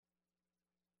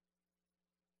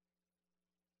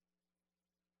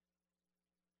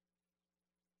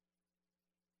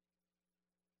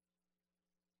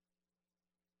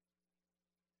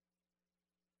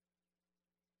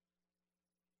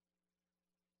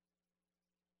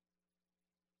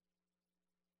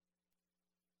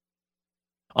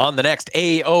On the next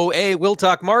AOA, we'll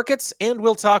talk markets and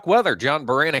we'll talk weather. John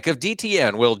Baranek of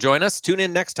DTN will join us. Tune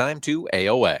in next time to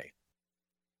AOA.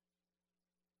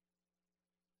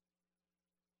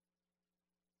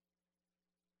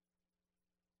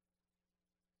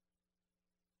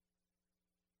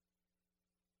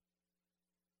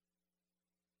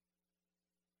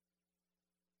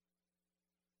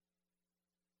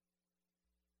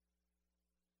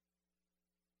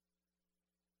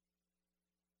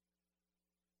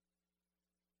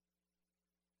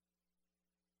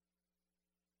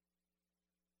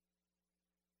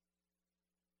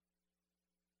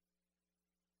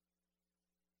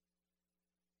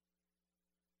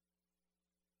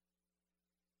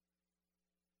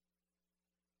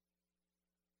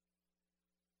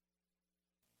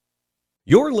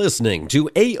 You're listening to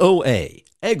AOA,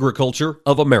 Agriculture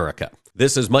of America.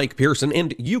 This is Mike Pearson,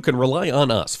 and you can rely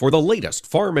on us for the latest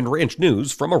farm and ranch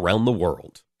news from around the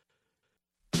world.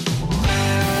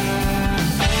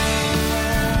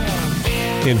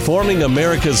 Informing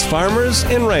America's farmers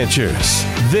and ranchers.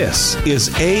 This is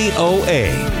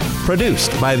AOA,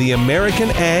 produced by the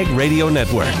American Ag Radio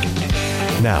Network.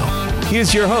 Now,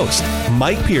 here's your host,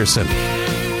 Mike Pearson.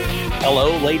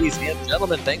 Hello, ladies and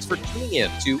gentlemen. Thanks for tuning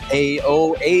in to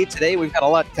AOA today. We've got a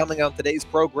lot coming on today's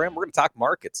program. We're going to talk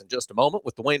markets in just a moment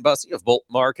with DuWayne Bosse of Bolt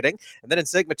Marketing. And then in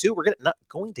segment 2, we're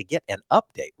going to get an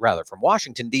update, from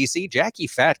Washington, D.C. Jacqui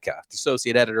Fatka, the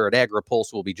associate editor at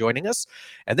Agri-Pulse, will be joining us.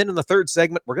 And then in the third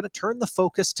segment, we're going to turn the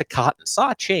focus to cotton. Saw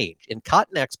a change in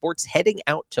cotton exports heading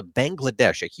out to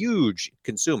Bangladesh, a huge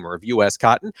consumer of U.S.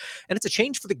 cotton. And it's a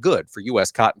change for the good for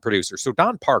U.S. cotton producers. So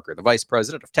Don Parker, the vice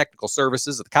president of technical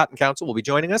services at the Cotton Council, will be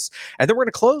joining us. And then we're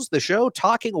going to close the show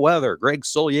talking weather. Greg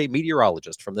Soulje,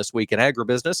 meteorologist from This Week in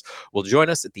Agribusiness, will join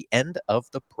us at the end of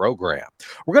the program.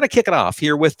 We're going to kick it off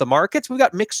here with the markets. We've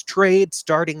got mixed trade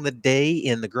starting the day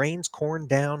in the grains, corn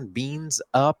down, beans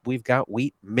up. We've got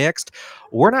wheat mixed.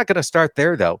 We're not going to start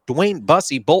there, though. DuWayne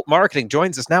Bosse, Bolt Marketing,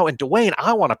 joins us now. And DuWayne,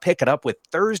 I want to pick it up with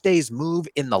Thursday's move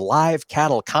in the live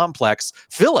cattle complex.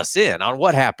 Fill us in on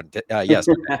what happened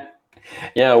yesterday.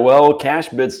 Yeah, well, cash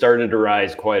bids started to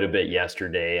rise quite a bit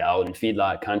yesterday out in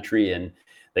feedlot country, and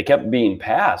they kept being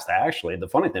passed, actually. The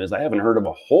funny thing is I haven't heard of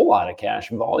a whole lot of cash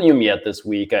volume yet this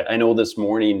week. I know this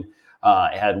morning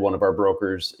I had one of our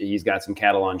brokers, he's got some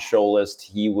cattle on show list.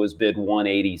 He was bid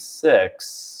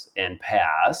 186 and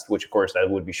passed, which, of course, that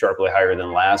would be sharply higher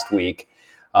than last week.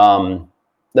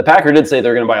 The Packer did say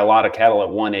they're going to buy a lot of cattle at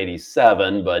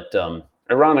 187, but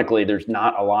ironically, there's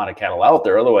not a lot of cattle out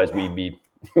there. Otherwise, we'd be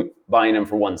buying them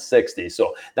for 160.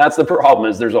 So that's the problem,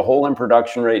 is there's a hole in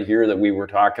production right here that we were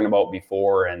talking about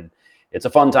before, and it's a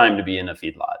fun time to be in a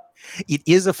feedlot. It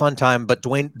is a fun time, but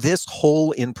DuWayne, this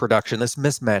hole in production, this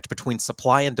mismatch between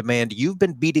supply and demand, you've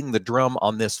been beating the drum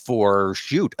on this for,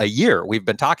 a year. We've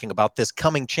been talking about this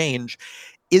coming change.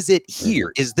 Is it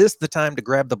here? Is this the time to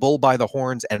grab the bull by the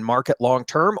horns and market long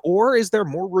term, or is there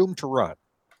more room to run?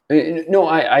 No,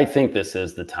 I think this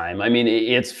is the time. I mean,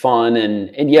 it's fun,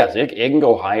 and yes, it can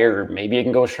go higher. Maybe it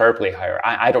can go sharply higher.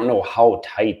 I don't know how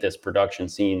tight this production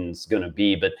scene is going to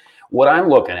be, but what I'm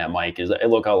looking at, Mike, is I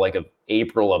look out like of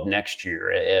April of next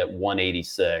year at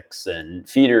 186 and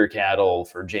feeder cattle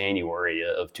for January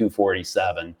of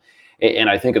 247. And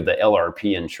I think of the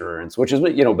LRP insurance, which is,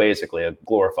 basically a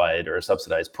glorified or a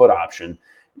subsidized put option.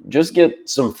 Just get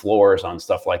some floors on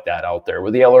stuff like that out there.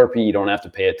 With the LRP, you don't have to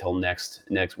pay it till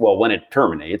when it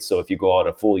terminates. So if you go out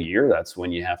a full year, that's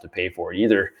when you have to pay for it.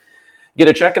 Either get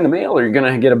a check in the mail or you're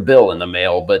going to get a bill in the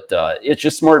mail. But it's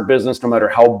just smart business no matter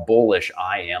how bullish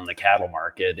I am, the cattle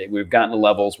market. We've gotten to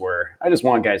levels where I just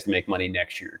want guys to make money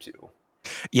next year too.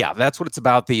 Yeah, that's what it's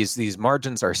about. These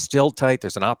margins are still tight.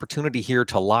 There's an opportunity here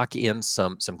to lock in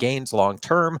some gains long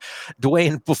term.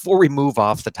 DuWayne, before we move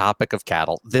off the topic of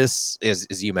cattle, this is,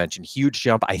 as you mentioned, huge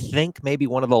jump. I think maybe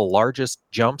one of the largest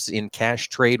jumps in cash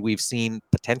trade we've seen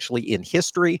potentially in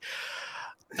history.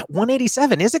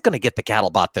 187, is it going to get the cattle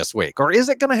bought this week, or is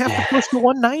it going to have to push to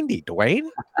 190, DuWayne?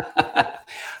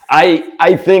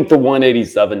 I think the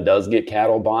 187 does get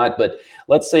cattle bought, but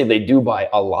let's say they do buy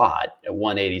a lot at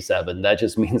 187. That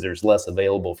just means there's less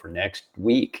available for next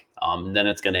week. Then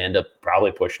it's going to end up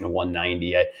probably pushing to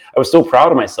 190. I was so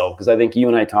proud of myself because I think you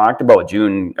and I talked about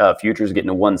June futures getting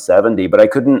to 170, but I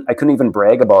couldn't even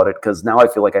brag about it because now I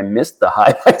feel like I missed the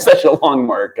high by such a long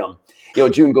mark.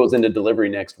 June goes into delivery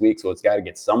next week, so it's got to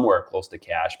get somewhere close to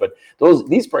cash. But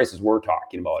these prices we're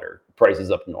talking about are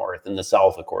prices up north. In the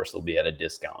south, of course, they'll be at a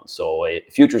discount. So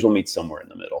futures will meet somewhere in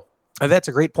the middle. That's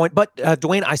a great point. But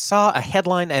DuWayne, I saw a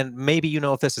headline, and maybe you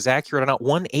know if this is accurate or not.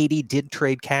 180 did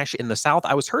trade cash in the South.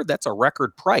 I was heard that's a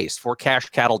record price for cash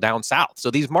cattle down South.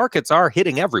 So these markets are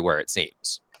hitting everywhere, it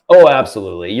seems. Oh,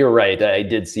 absolutely. You're right. I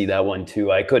did see that one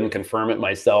too. I couldn't confirm it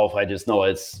myself. I just know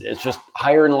it's just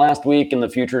higher than last week, and the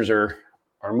futures are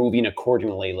moving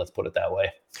accordingly. Let's put it that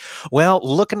way. Well,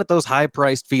 looking at those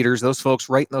high-priced feeders, those folks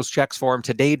writing those checks for them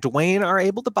today, DuWayne, are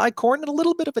able to buy corn at a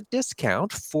little bit of a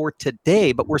discount for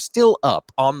today, but we're still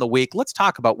up on the week. Let's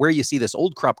talk about where you see this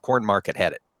old crop corn market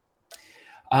headed.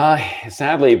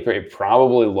 Sadly,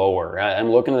 probably lower.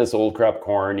 I'm looking at this old crop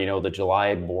corn. You know, the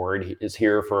July board is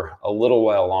here for a little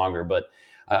while longer, but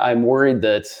I'm worried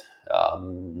that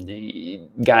the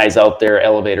guys out there,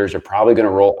 elevators, are probably going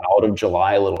to roll out of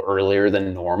July a little earlier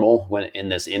than normal when in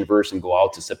this inverse and go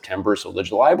out to September. So the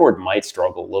July board might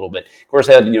struggle a little bit. Of course,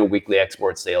 I had weekly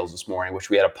export sales this morning, which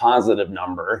we had a positive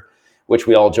number, which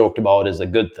we all joked about is a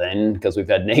good thing because we've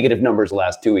had negative numbers the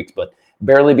last 2 weeks. But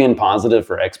barely being positive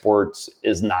for exports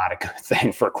is not a good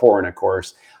thing for corn, of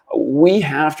course. We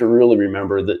have to really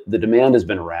remember that the demand has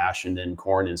been rationed in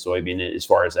corn and soybean as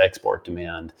far as export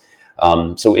demand.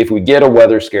 So if we get a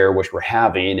weather scare, which we're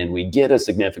having, and we get a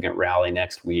significant rally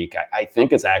next week, I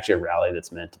think it's actually a rally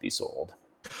that's meant to be sold.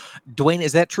 DuWayne,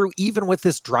 is that true even with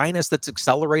this dryness that's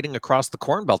accelerating across the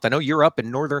Corn Belt? I know you're up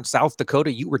in northern South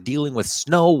Dakota. You were dealing with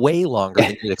snow way longer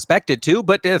than you expected to,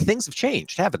 but things have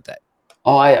changed, haven't they?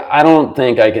 Oh, I don't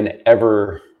think I can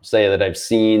ever say that I've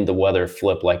seen the weather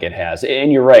flip like it has.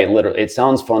 And you're right, literally, it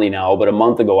sounds funny now, but a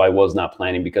month ago I was not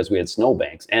planning because we had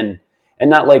snowbanks. And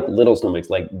not like little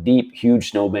snowbanks, like deep, huge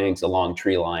snowbanks along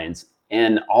tree lines.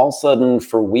 And all of a sudden,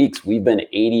 for weeks, we've been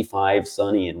 85,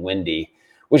 sunny, and windy,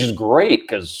 which is great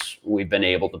because we've been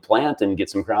able to plant and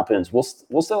get some crop ins. We'll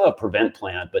still have prevent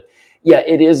plant, but yeah,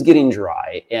 it is getting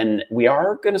dry. And we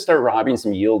are going to start robbing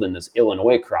some yield in this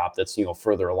Illinois crop that's,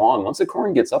 further along. Once the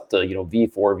corn gets up to,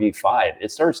 V4, V5,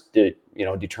 it starts to,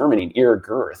 determining ear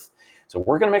girth. So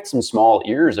we're going to make some small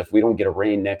ears if we don't get a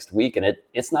rain next week, and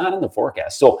it's not in the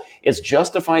forecast. So it's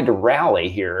justified to rally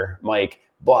here, Mike,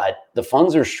 but the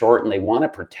funds are short and they want to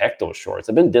protect those shorts.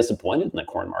 I've been disappointed in the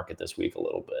corn market this week a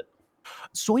little bit.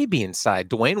 Soybean side,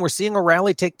 DuWayne, we're seeing a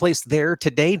rally take place there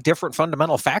today. Different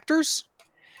fundamental factors?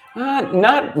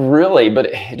 Not really, but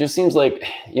it just seems like,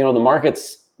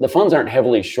 the funds aren't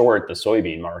heavily short the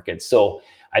soybean market. So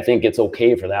I think it's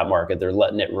okay for that market. They're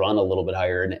letting it run a little bit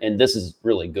higher. And this is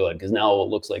really good because now it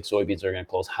looks like soybeans are going to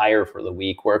close higher for the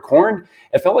week, where corn,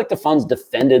 it felt like the funds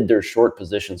defended their short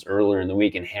positions earlier in the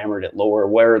week and hammered it lower,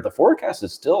 where the forecast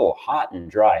is still hot and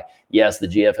dry. Yes, the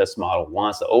GFS model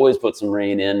wants to always put some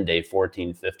rain in day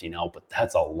 14, 15 out, but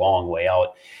that's a long way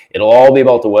out. It'll all be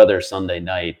about the weather Sunday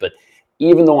night. But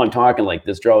even though I'm talking like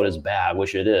this drought is bad,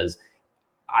 which it is,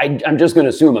 I'm just going to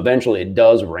assume eventually it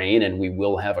does rain and we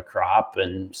will have a crop.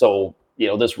 And so,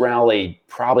 this rally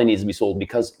probably needs to be sold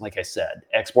because, like I said,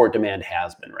 export demand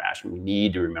has been rationed. We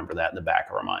need to remember that in the back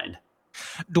of our mind.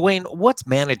 DuWayne, what's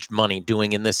managed money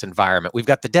doing in this environment? We've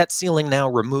got the debt ceiling now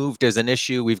removed as an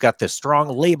issue. We've got the strong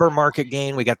labor market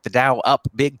gain. We got the Dow up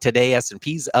big today.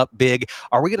 S&P's up big.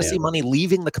 Are we going to see money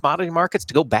leaving the commodity markets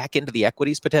to go back into the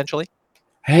equities potentially?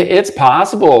 Hey, it's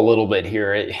possible a little bit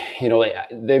here.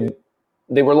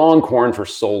 They were long corn for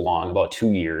so long, about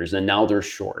 2 years, and now they're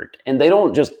short. And they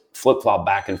don't just flip-flop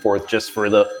back and forth just for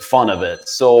the fun of it.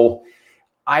 So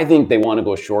I think they want to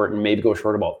go short and maybe go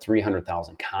short about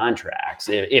 300,000 contracts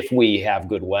if we have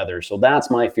good weather. So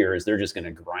that's my fear, is they're just going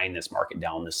to grind this market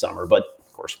down this summer. But,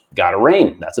 of course, got to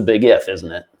rain. That's a big if,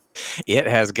 isn't it? It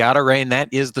has got to rain. That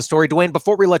is the story. DuWayne,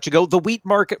 before we let you go, the wheat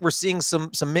market, we're seeing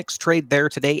some mixed trade there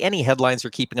today. Any headlines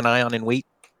you're keeping an eye on in wheat?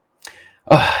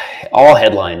 All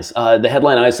headlines. The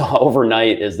headline I saw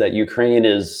overnight is that Ukraine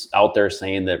is out there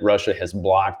saying that Russia has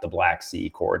blocked the Black Sea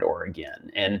corridor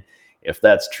again. And if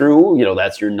that's true,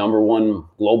 that's your number one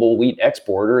global wheat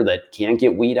exporter that can't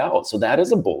get wheat out. So that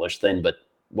is a bullish thing. But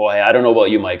boy, I don't know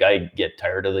about you, Mike. I get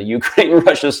tired of the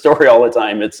Ukraine-Russia story all the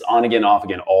time. It's on again, off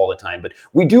again all the time. But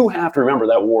we do have to remember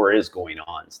that war is going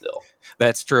on still.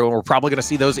 That's true. And we're probably going to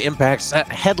see those impacts,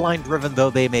 headline-driven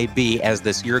though they may be, as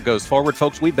this year goes forward.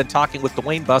 Folks, we've been talking with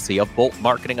DuWayne Bosse of Bolt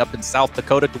Marketing up in South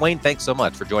Dakota. DuWayne, thanks so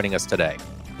much for joining us today.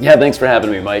 Yeah, thanks for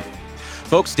having me, Mike.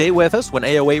 Folks, stay with us. When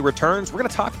AOA returns, we're going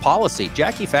to talk policy.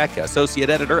 Jacqui Fatka, Associate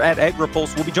Editor at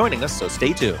Agri-Pulse, will be joining us, so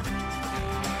stay tuned.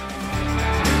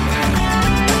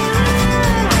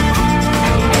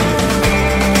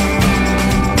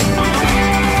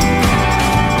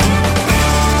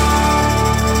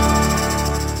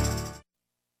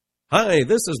 Hi,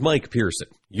 this is Mike Pearson.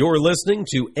 You're listening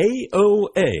to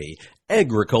AOA,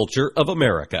 Agriculture of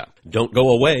America. Don't go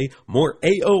away. More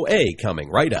AOA coming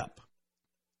right up.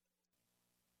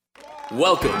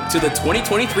 Welcome to the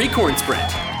 2023 Corn Sprint.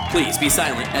 Please be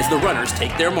silent as the runners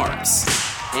take their marks.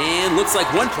 And looks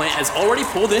like one plant has already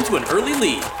pulled into an early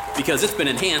lead because it's been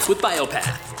enhanced with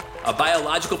Biopath, a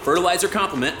biological fertilizer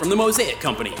complement from the Mosaic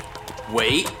Company.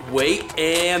 Wait,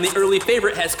 and the early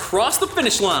favorite has crossed the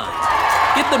finish line.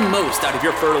 Get the most out of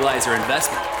your fertilizer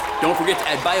investment. Don't forget to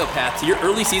add Biopath to your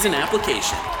early season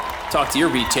application. Talk to your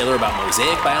retailer about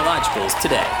Mosaic Biologicals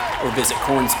today or visit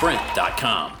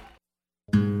cornsprint.com.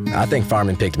 I think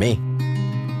farming picked me.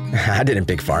 I didn't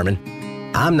pick farming.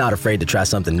 I'm not afraid to try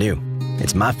something new.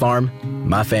 It's my farm,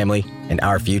 my family, and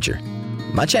our future.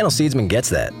 My Channel Seedsman gets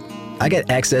that. I get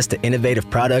access to innovative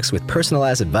products with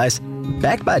personalized advice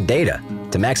backed by data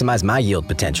to maximize my yield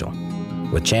potential.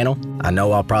 With Channel, I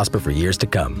know I'll prosper for years to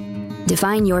come.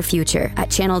 Define your future at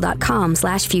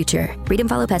channel.com/future. Read and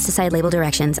follow pesticide label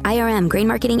directions, IRM, grain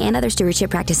marketing, and other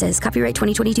stewardship practices. Copyright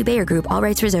 2022 Bayer Group. All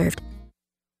rights reserved.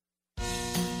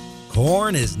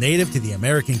 Corn is native to the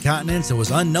American continent and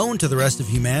was unknown to the rest of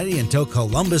humanity until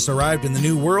Columbus arrived in the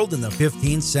New World in the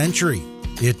 15th century.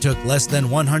 It took less than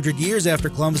 100 years after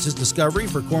Columbus's discovery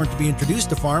for corn to be introduced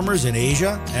to farmers in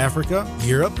Asia, Africa,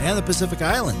 Europe, and the Pacific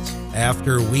Islands.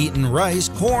 After wheat and rice,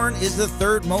 corn is the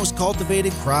third most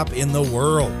cultivated crop in the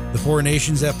world. The four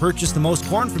nations that purchase the most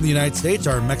corn from the United States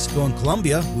are Mexico and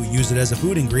Colombia, who use it as a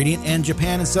food ingredient, and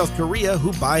Japan and South Korea,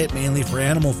 who buy it mainly for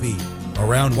animal feed.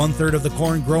 Around 1/3 of the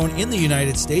corn grown in the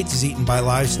United States is eaten by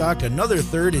livestock, another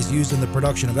third is used in the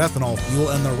production of ethanol fuel,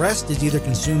 and the rest is either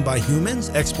consumed by humans,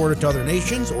 exported to other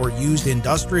nations, or used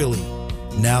industrially.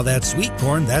 Now that sweet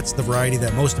corn, that's the variety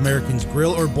that most Americans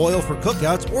grill or boil for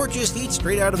cookouts or just eat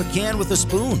straight out of a can with a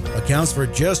spoon, accounts for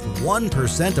just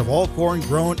 1% of all corn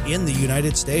grown in the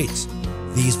United States.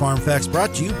 These farm facts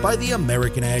brought to you by the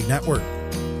American Ag Network.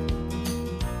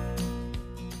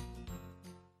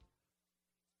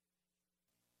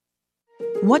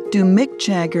 What do Mick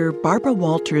Jagger, Barbara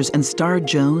Walters, and Star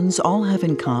Jones all have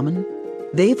in common?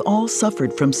 They've all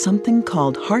suffered from something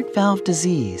called heart valve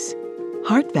disease.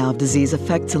 Heart valve disease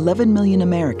affects 11 million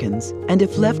Americans, and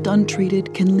if left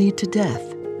untreated, can lead to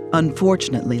death.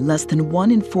 Unfortunately, less than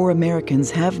 1 in 4 Americans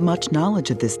have much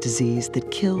knowledge of this disease that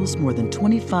kills more than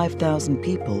 25,000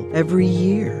 people every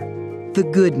year. The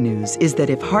good news is that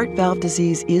if heart valve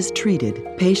disease is treated,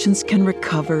 patients can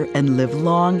recover and live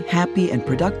long, happy, and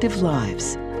productive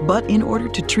lives. But in order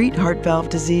to treat heart valve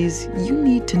disease, you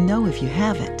need to know if you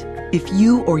have it. If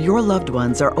you or your loved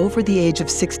ones are over the age of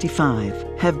 65,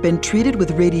 have been treated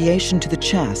with radiation to the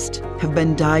chest, have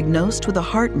been diagnosed with a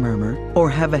heart murmur, or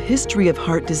have a history of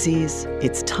heart disease,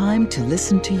 it's time to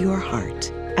listen to your heart.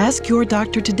 Ask your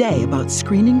doctor today about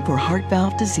screening for heart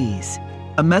valve disease.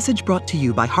 A message brought to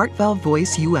you by Heart Valve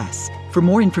Voice US. For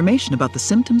more information about the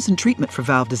symptoms and treatment for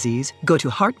valve disease, go to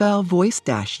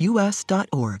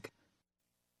heartvalvevoice-us.org.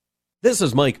 This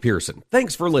is Mike Pearson.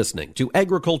 Thanks for listening to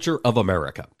Agriculture of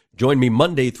America. Join me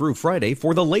Monday through Friday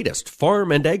for the latest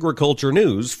farm and agriculture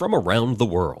news from around the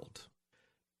world.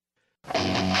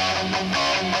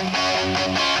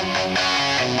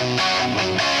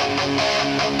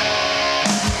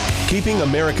 Keeping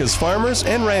America's farmers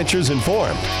and ranchers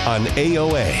informed on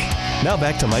AOA. Now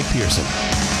back to Mike Pearson.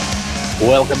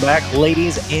 Welcome back,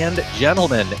 ladies and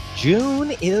gentlemen.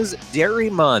 June is Dairy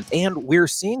Month, and we're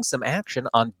seeing some action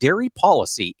on dairy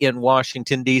policy in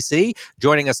Washington, D.C.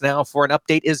 Joining us now for an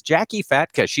update is Jacqui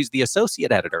Fatka. She's the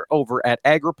associate editor over at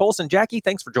Agri-Pulse. And Jacqui,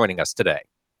 thanks for joining us today.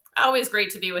 Always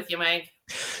great to be with you, Mike.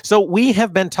 So we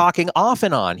have been talking off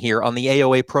and on here on the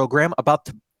AOA program about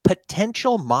the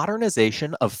potential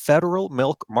modernization of federal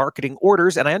milk marketing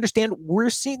orders. And I understand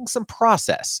we're seeing some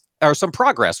progress in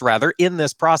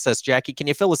this process. Jacqui, can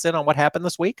you fill us in on what happened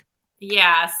this week?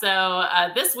 Yeah, so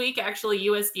this week, actually,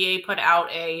 USDA put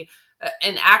out an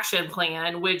action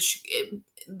plan, which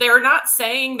they're not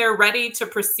saying they're ready to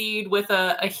proceed with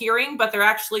a hearing, but they're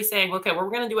actually saying, okay, we're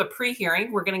going to do a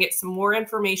pre-hearing. We're going to get some more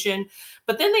information.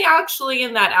 But then they actually,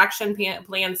 in that action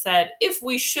plan, said, if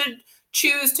we should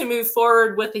choose to move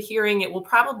forward with a hearing, it will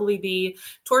probably be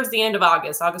towards the end of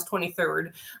August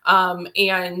 23rd.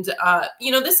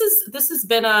 This has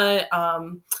been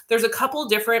there's a couple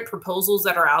different proposals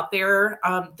that are out there.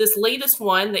 This latest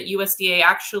one that USDA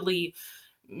actually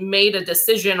made a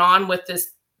decision on with this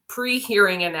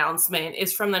pre-hearing announcement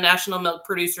is from the National Milk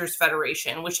Producers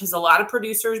Federation, which has a lot of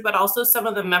producers, but also some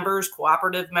of the members,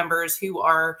 cooperative members who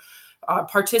are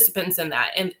participants in that.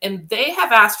 And they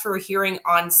have asked for a hearing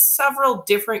on several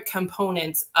different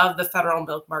components of the federal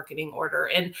milk marketing order.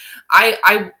 And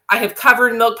I have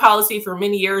covered milk policy for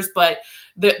many years, but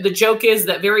the joke is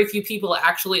that very few people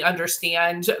actually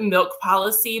understand milk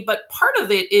policy. But part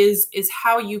of it is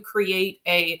how you create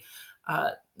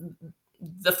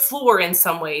the floor in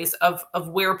some ways of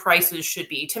where prices should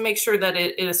be, to make sure that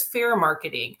it is fair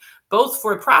marketing, both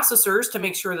for processors to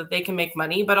make sure that they can make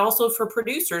money, but also for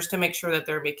producers to make sure that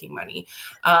they're making money.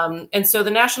 And so the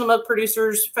National Milk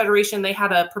Producers Federation, they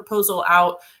had a proposal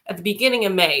out at the beginning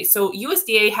of May. So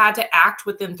USDA had to act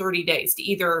within 30 days to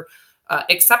either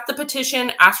accept the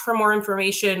petition, ask for more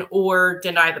information, or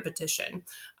deny the petition.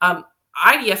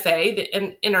 IDFA,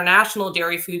 the International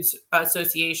Dairy Foods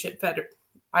Association,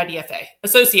 IDFA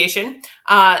Association,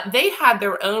 they had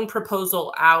their own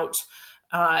proposal out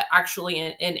actually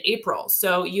in April.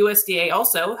 So USDA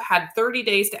also had 30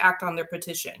 days to act on their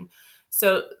petition.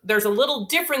 So there's a little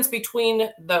difference between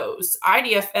those.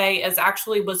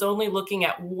 IDFA was only looking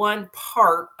at one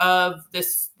part of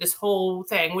this whole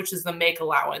thing, which is the make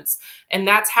allowance. And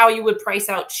that's how you would price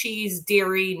out cheese,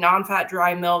 dairy, non-fat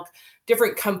dry milk,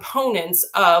 different components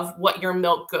of what your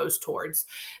milk goes towards.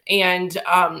 And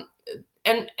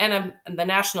the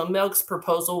National Milk's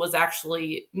proposal was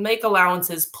actually make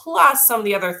allowances plus some of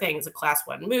the other things, a class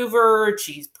 1 mover,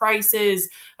 cheese prices,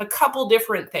 a couple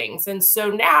different things. And so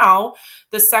now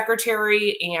the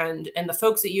secretary and the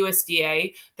folks at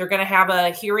USDA, they're going to have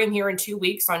a hearing here in 2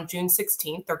 weeks on June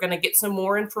 16th. They're going to get some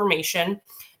more information,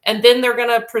 and then they're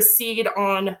going to proceed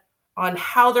on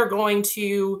how they're going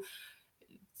to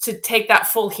take that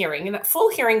full hearing. And that full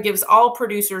hearing gives all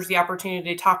producers the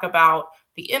opportunity to talk about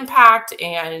the impact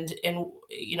and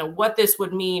what this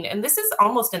would mean. And this is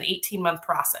almost an 18-month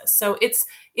process. So it's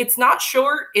not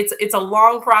short, it's a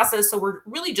long process. So we're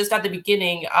really just at the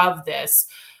beginning of this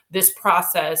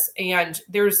process. And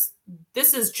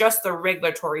this is just the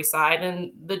regulatory side.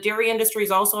 And the dairy industry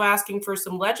is also asking for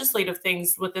some legislative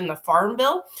things within the Farm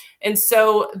Bill. And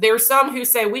so there's some who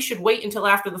say we should wait until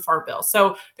after the Farm Bill.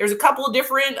 So there's a couple of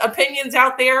different opinions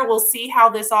out there. We'll see how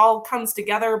this all comes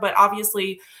together. But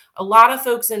obviously, a lot of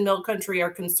folks in milk country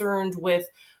are concerned with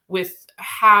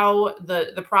how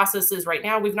the process is right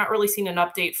now. We've not really seen an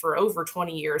update for over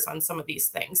 20 years on some of these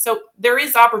things. So there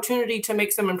is opportunity to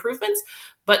make some improvements,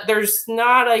 but there's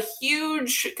not a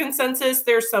huge consensus.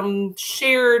 There's some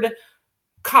shared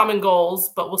common goals,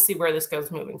 but we'll see where this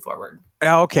goes moving forward.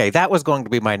 Okay, that was going to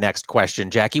be my next question,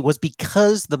 Jacqui, was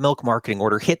because the milk marketing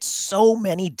order hits so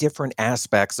many different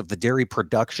aspects of the dairy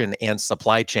production and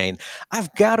supply chain.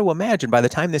 I've got to imagine by the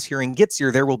time this hearing gets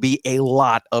here, there will be a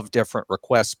lot of different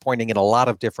requests pointing in a lot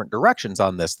of different directions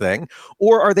on this thing,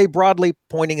 or are they broadly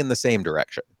pointing in the same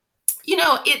direction?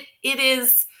 It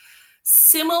is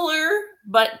similar,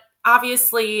 but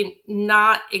obviously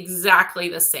not exactly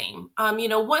the same.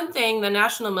 One thing the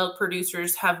national milk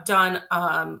producers have done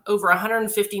over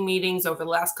 150 meetings over the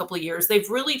last couple of years, they've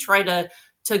really tried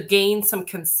to gain some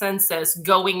consensus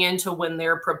going into when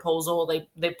their proposal,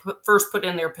 they first put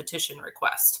in their petition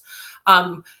request.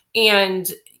 Obviously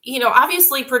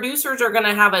producers are going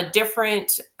to have a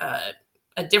different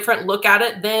look at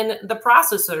it than the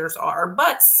processors are,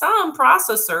 but some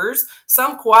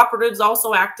cooperatives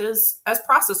also act as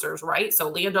processors, right? So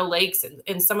Land O'Lakes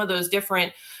and some of those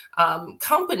different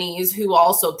companies who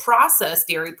also process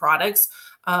dairy products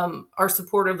are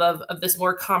supportive of this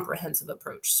more comprehensive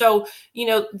approach. So,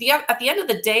 at the end of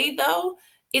the day, though,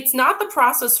 it's not the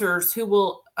processors who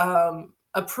will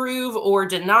approve or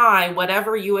deny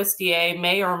whatever USDA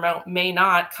may or may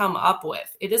not come up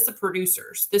with. It is the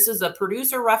producers. This is a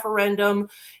producer referendum.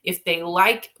 If they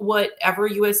like whatever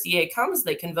USDA comes,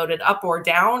 they can vote it up or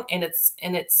down, and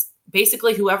it's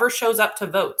basically whoever shows up to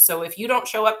vote. So if you don't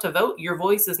show up to vote, your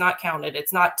voice is not counted.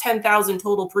 It's not 10,000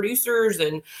 total producers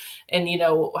and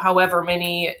however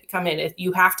many come in. If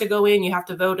you have to go in, you have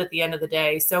to vote at the end of the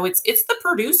day. So it's the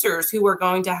producers who are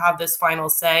going to have this final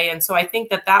say. And so I think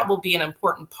that will be an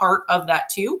important part of that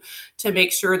too, to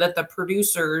make sure that the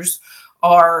producers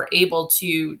are able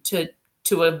to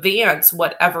advance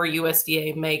whatever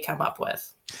USDA may come up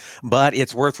with. But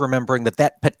it's worth remembering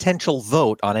that potential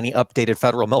vote on any updated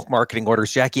federal milk marketing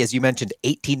orders, Jacqui, as you mentioned,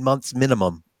 18 months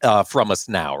minimum from us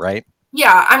now, right?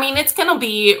 Yeah, it's going to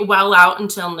be well out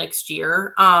until next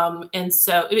year. And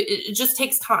so it just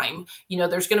takes time.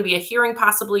 There's going to be a hearing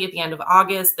possibly at the end of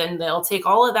August. Then they'll take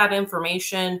all of that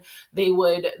information. They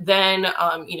would then,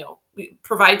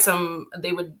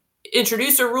 they would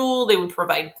introduce a rule. They would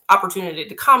provide opportunity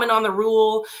to comment on the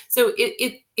rule. So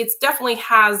it's definitely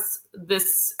has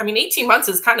 18 months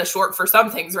is kind of short for some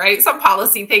things, right? Some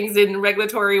policy things in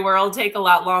regulatory world take a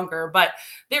lot longer, but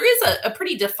there is a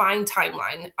pretty defined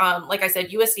timeline. Like I said,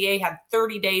 USDA had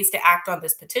 30 days to act on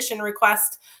this petition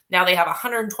request. Now they have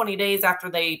 120 days after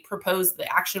they propose the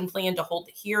action plan to hold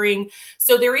the hearing.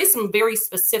 So there is some very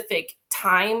specific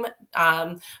time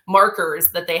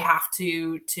markers that they have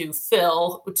to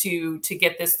fill to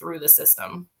get this through the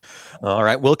system. All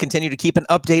right. We'll continue to keep an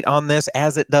update on this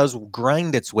as it does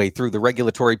grind its way through the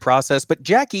regulatory process. But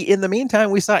Jacqui, in the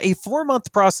meantime, we saw a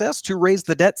 4-month process to raise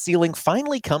the debt ceiling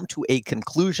finally come to a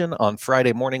conclusion on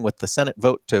Friday morning with the Senate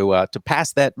vote to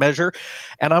pass that measure.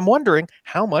 And I'm wondering,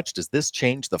 how much does this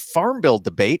change the Farm Bill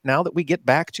debate now that we get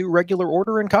back to regular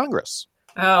order in Congress?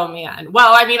 Oh man.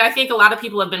 Well, I think a lot of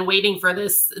people have been waiting for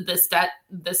this debt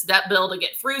bill to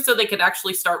get through so they could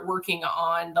actually start working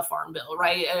on the Farm Bill,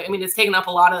 right? It's taken up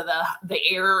a lot of the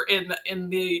air in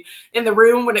the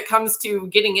room when it comes to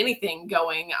getting anything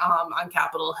going on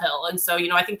Capitol Hill. And so,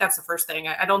 I think that's the first thing.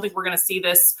 I don't think we're going to see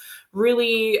this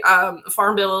really.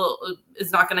 Farm Bill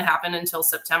is not going to happen until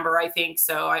September, I think.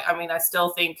 So, I still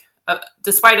think,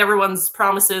 despite everyone's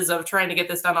promises of trying to get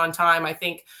this done on time, I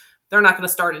think they're not going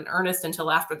to start in earnest until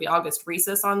after the August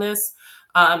recess on this.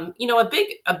 A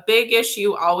big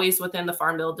issue always within the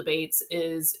Farm Bill debates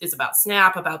is about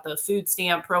SNAP, about the food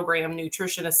stamp program,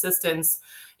 nutrition assistance.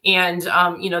 And,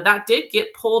 that did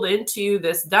get pulled into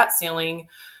this debt ceiling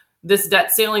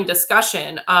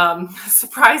discussion.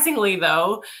 Surprisingly,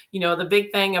 though, the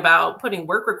big thing about putting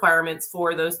work requirements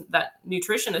for that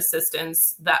nutrition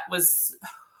assistance that was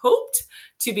hoped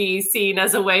to be seen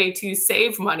as a way to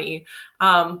save money.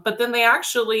 But then they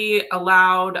actually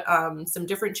allowed some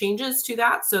different changes to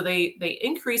that. So they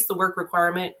increased the work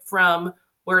requirement from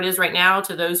where it is right now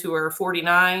to those who are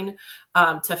 49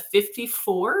 to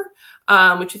 54,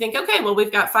 which you think, okay, well,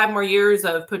 we've got 5 more years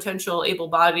of potential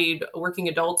able-bodied working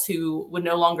adults who would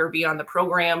no longer be on the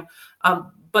program.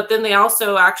 But then they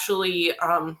also actually,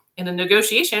 in a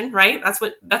negotiation, right?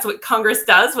 That's what Congress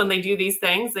does when they do these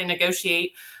things. They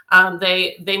negotiate.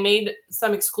 They made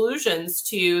some exclusions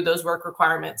to those work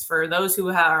requirements for those who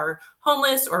are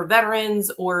homeless or veterans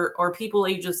or people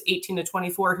ages 18 to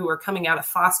 24 who are coming out of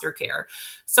foster care.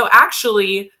 So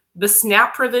actually, the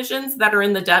SNAP provisions that are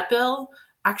in the debt bill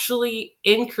actually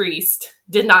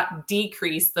did not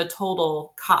decrease the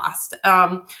total cost.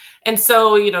 And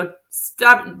so,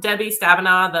 Debbie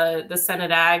Stabenow, the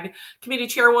Senate Ag Committee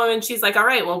Chairwoman, she's like, all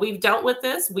right, well, we've dealt with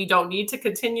this. We don't need to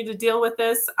continue to deal with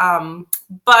this.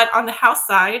 But on the House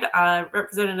side,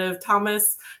 Representative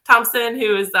Thompson,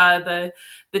 who is the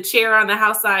chair on the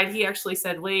House side, he actually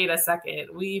said, wait a second,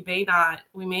 we may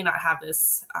not have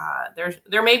this.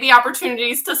 There may be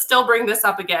opportunities to still bring this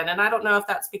up again. And I don't know if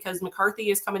that's because McCarthy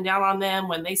is coming down on them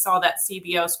when they saw that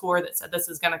CBO score that said this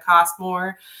is going to cost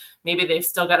more. Maybe they've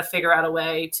still got to figure out a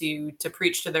way to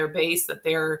preach to their base that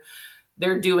they're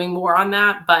doing more on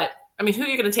that. But who are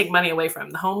you going to take money away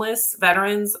from? The homeless,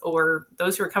 veterans, or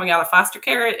those who are coming out of foster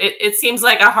care? It seems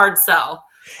like a hard sell.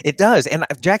 It does. And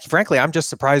Jacqui, frankly, I'm just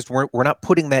surprised we're not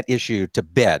putting that issue to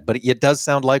bed. But it does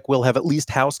sound like we'll have at least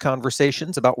House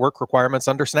conversations about work requirements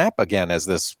under SNAP again as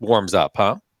this warms up,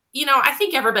 huh? I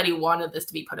think everybody wanted this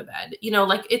to be put to bed.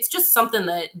 It's just something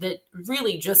that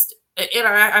really just, and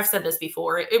I've said this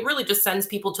before, it really just sends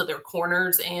people to their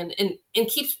corners and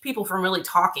keeps people from really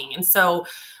talking. And so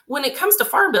when it comes to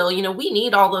Farm Bill, we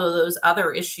need all of those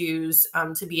other issues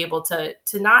to be able to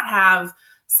not have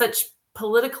such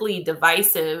politically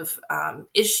divisive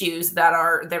issues that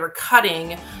are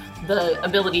cutting the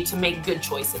ability to make good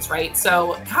choices, right?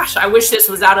 So, gosh, I wish this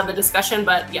was out of the discussion,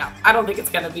 but yeah, I don't think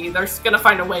it's going to be. They're going to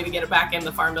find a way to get it back in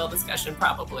the Farm Bill discussion,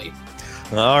 probably.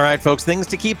 All right, folks, things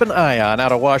to keep an eye on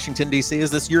out of Washington, D.C. as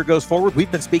this year goes forward.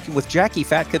 We've been speaking with Jacqui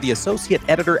Fatka, the Associate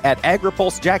Editor at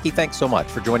Agri-Pulse. Jacqui, thanks so much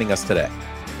for joining us today.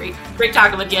 Great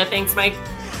talking with you. Thanks, Mike.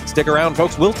 Stick around,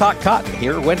 folks. We'll talk cotton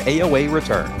here when AOA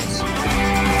returns.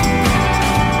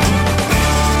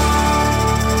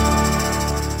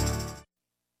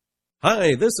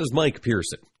 Hi, this is Mike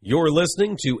Pearson. You're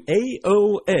listening to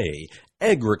AOA,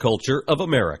 Agriculture of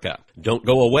America. Don't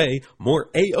go away. More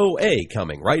AOA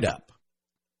coming right up.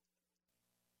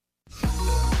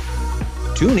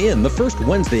 Tune in the first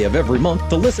Wednesday of every month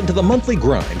to listen to the Monthly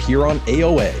Grind here on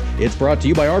AOA. It's brought to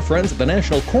you by our friends at the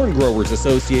National Corn Growers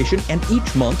Association, and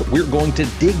each month we're going to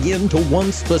dig into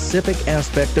one specific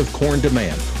aspect of corn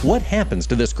demand. What happens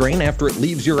to this grain after it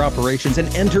leaves your operations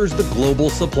and enters the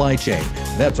global supply chain?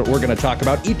 That's what we're going to talk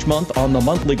about each month on the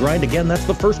Monthly Grind. Again, that's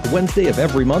the first Wednesday of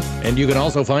every month, and you can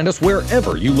also find us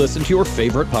wherever you listen to your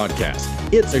favorite podcast.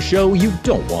 It's a show you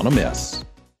don't want to miss.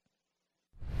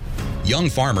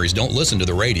 Young farmers don't listen to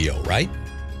the radio, right?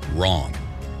 Wrong.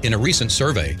 In a recent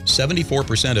survey,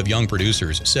 74% of young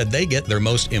producers said they get their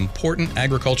most important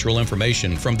agricultural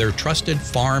information from their trusted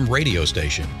farm radio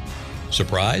station.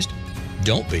 Surprised?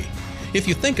 Don't be. If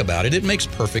you think about it, it makes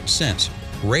perfect sense.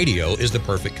 Radio is the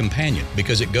perfect companion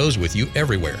because it goes with you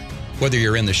everywhere. Whether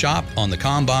you're in the shop, on the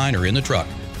combine, or in the truck,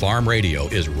 farm radio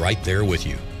is right there with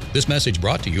you. This message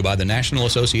brought to you by the National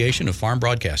Association of Farm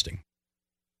Broadcasting.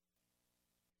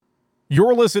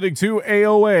 You're listening to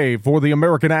AOA for the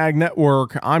American Ag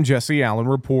Network. I'm Jesse Allen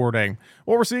reporting.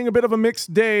 Well, we're seeing a bit of a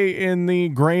mixed day in the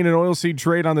grain and oilseed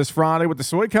trade on this Friday, with the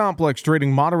soy complex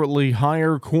trading moderately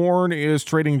higher. Corn is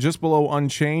trading just below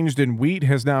unchanged, and wheat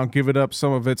has now given up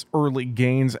some of its early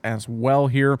gains as well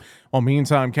here. While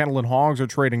meantime, cattle and hogs are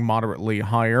trading moderately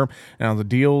higher. Now, the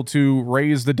deal to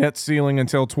raise the debt ceiling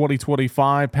until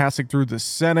 2025 passing through the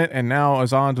Senate and now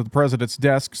is on to the president's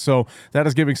desk. So that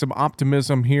is giving some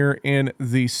optimism here in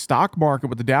the stock market,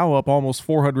 with the Dow up almost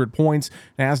 400 points,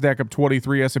 NASDAQ up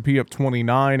 23, S&P up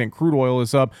 29, and crude oil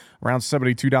is up around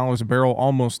 $72 a barrel,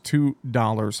 almost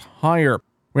 $2 higher.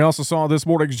 We also saw this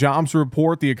morning's jobs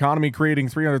report, the economy creating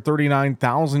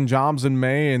 339,000 jobs in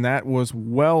May, and that was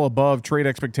well above trade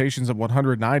expectations of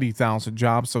 190,000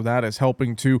 jobs. So that is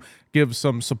helping to give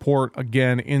some support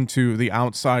again into the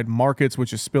outside markets,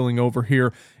 which is spilling over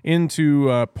here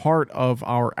into part of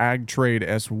our ag trade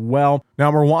as well.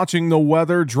 Now we're watching the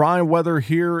weather. Dry weather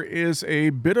here is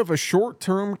a bit of a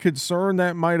short-term concern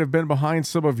that might have been behind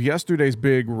some of yesterday's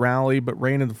big rally, but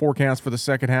rain in the forecast for the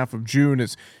second half of June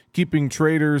is keeping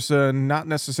traders not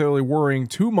necessarily worrying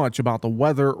too much about the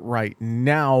weather right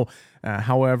now.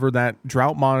 However, that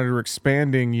drought monitor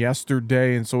expanding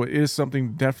yesterday, and so it is something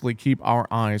to definitely keep our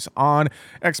eyes on.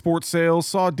 Export sales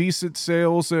saw decent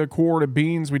sales, corn and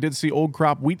beans. We did see old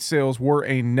crop wheat sales were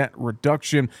a net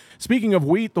reduction. Speaking of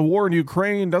wheat, the war in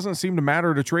Ukraine doesn't seem to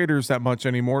matter to traders that much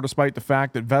anymore, despite the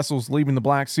fact that vessels leaving the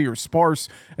Black Sea are sparse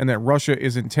and that Russia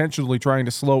is intentionally trying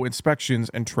to slow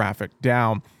inspections and traffic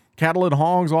down. Cattle and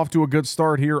hogs off to a good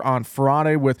start here on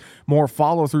Friday with more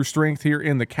follow-through strength here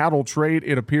in the cattle trade.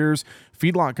 It appears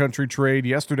feedlot country trade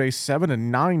yesterday $7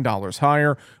 and $9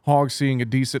 higher. Hogs seeing a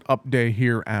decent up day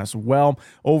here as well.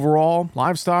 Overall,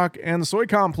 livestock and the soy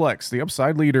complex, the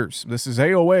upside leaders. This is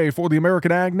AOA for the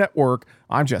American Ag Network.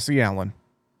 I'm Jesse Allen.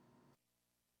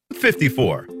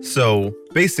 54. So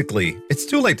basically, it's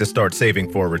too late to start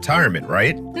saving for retirement,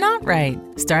 right? Not right.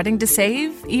 Starting to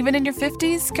save, even in your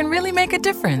 50s, can really make a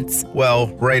difference. Well,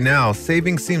 right now,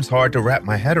 saving seems hard to wrap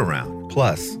my head around.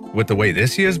 Plus, with the way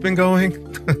this year's been going...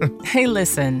 Hey,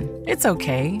 listen, it's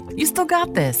okay. You still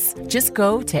got this. Just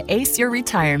go to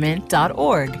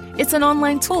aceyourretirement.org. It's an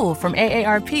online tool from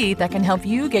AARP that can help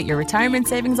you get your retirement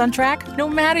savings on track no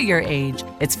matter your age.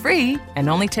 It's free and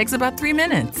only takes about 3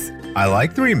 minutes. I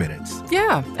like 3 minutes.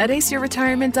 Yeah, at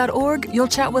aceyourretirement.org, you'll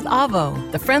chat with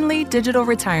Avo, the friendly digital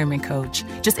retirement coach.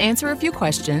 Just answer a few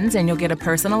questions and you'll get a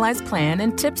personalized plan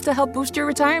and tips to help boost your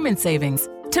retirement savings.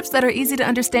 Tips that are easy to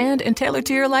understand and tailored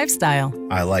to your lifestyle.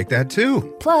 I like that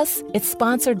too. Plus, it's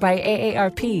sponsored by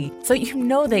AARP, so you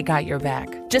know they got your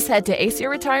back. Just head to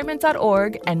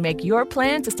aceyourretirement.org and make your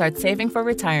plan to start saving for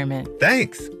retirement.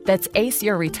 Thanks. That's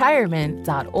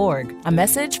aceyourretirement.org. A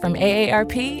message from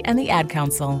AARP and the Ad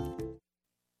Council.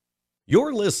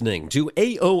 You're listening to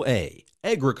AOA,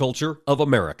 Agriculture of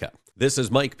America. This is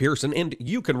Mike Pearson, and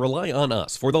you can rely on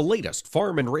us for the latest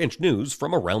farm and ranch news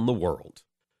from around the world.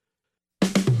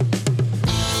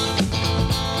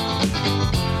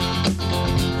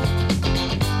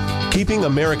 Keeping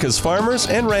America's farmers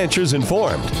and ranchers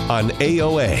informed on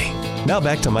AOA. Now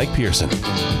back to Mike Pearson.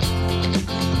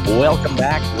 Welcome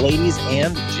back, ladies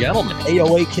and gentlemen.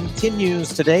 AOA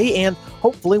continues today, and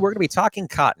hopefully we're going to be talking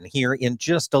cotton here in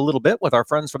just a little bit with our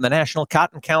friends from the National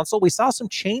Cotton Council. We saw some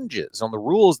changes on the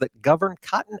rules that govern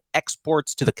cotton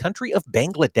exports to the country of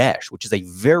Bangladesh, which is a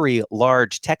very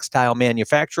large textile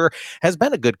manufacturer, has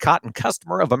been a good cotton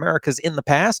customer of America's in the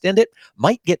past, and it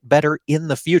might get better in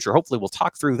the future. Hopefully we'll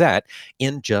talk through that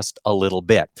in just a little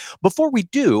bit. Before we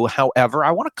do, however,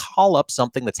 I want to call up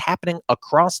something that's happening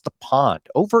across the pond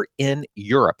over in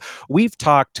Europe. We've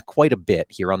talked quite a bit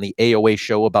here on the AOA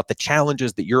show about the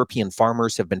challenges that European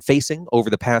farmers have been facing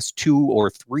over the past 2 or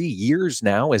 3 years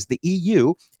now, as the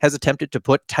EU has attempted to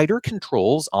put tighter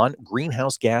controls on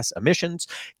greenhouse gas emissions,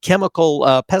 chemical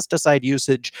pesticide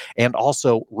usage, and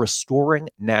also restoring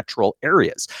natural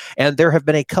areas. And there have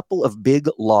been a couple of big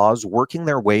laws working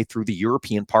their way through the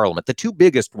European Parliament. The two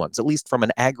biggest ones, at least from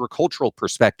an agricultural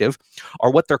perspective,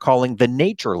 are what they're calling the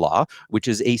Nature Law, which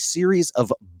is a series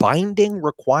of binding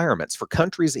requirements for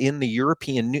countries in the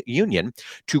European Union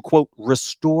to, quote,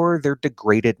 restore their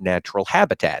degraded natural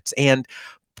habitats. And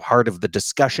part of the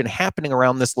discussion happening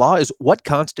around this law is what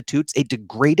constitutes a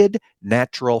degraded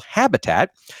natural habitat.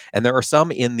 And there are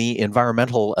some in the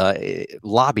environmental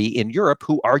lobby in Europe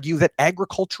who argue that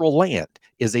agricultural land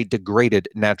is a degraded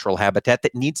natural habitat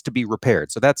that needs to be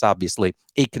repaired. So that's obviously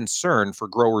a concern for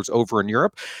growers over in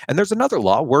Europe. And there's another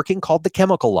law working called the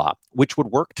chemical law, which would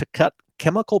work to cut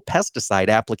chemical pesticide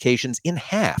applications in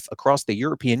half across the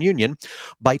European Union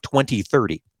by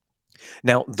 2030.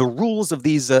 Now, the rules of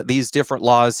these different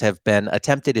laws have been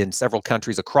attempted in several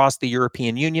countries across the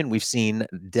European Union. We've seen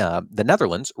the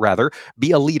Netherlands, rather,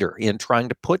 be a leader in trying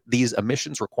to put these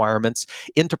emissions requirements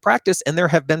into practice, and there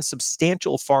have been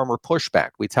substantial farmer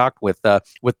pushback. We talked with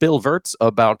Bill Wirtz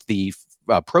about the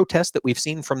protests that we've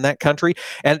seen from that country,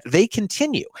 and they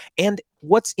continue. And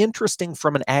what's interesting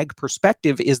from an ag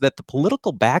perspective is that the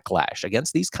political backlash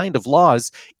against these kind of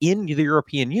laws in the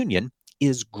European Union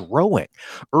is growing.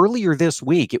 Earlier this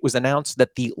week, it was announced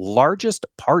that the largest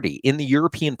party in the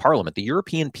European Parliament, the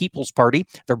European People's Party,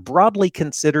 they're broadly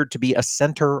considered to be a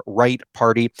center-right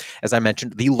party. As I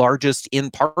mentioned, the largest in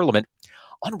Parliament.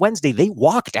 On Wednesday, they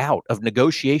walked out of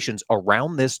negotiations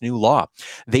around this new law.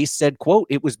 They said, quote,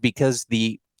 it was because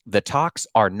the talks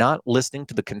are not listening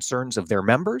to the concerns of their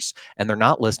members, and they're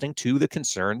not listening to the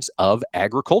concerns of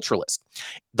agriculturalists.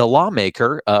 The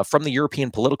lawmaker from the European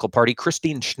political party,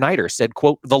 Christine Schneider, said,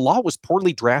 quote, the law was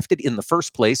poorly drafted in the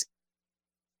first place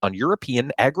on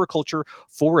European agriculture,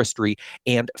 forestry,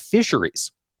 and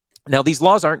fisheries. Now, these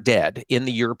laws aren't dead in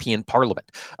the European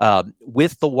Parliament.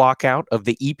 With the walkout of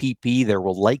the EPP, there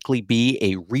will likely be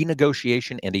a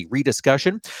renegotiation and a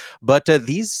rediscussion, but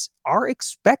these are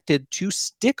expected to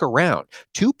stick around.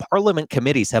 2 parliament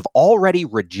committees have already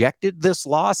rejected this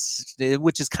law,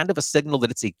 which is kind of a signal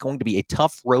that it's going to be a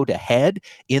tough road ahead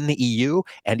in the EU,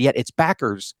 and yet its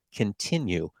backers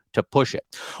continue to push it.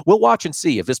 We'll watch and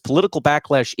see if this political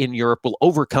backlash in Europe will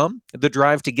overcome the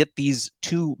drive to get these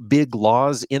 2 big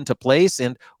laws into place,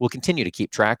 and we'll continue to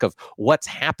keep track of what's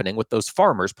happening with those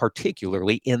farmers,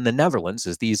 particularly in the Netherlands,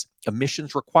 as these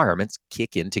emissions requirements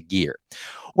kick into gear.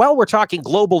 While we're talking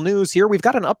global news here, we've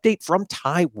got an update from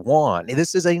Taiwan.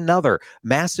 This is another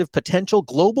massive potential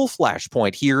global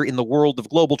flashpoint here in the world of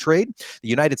global trade. The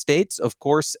United States, of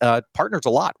course, partners a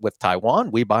lot with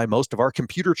Taiwan. We buy most of our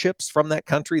computer chips from that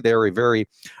country. They're a very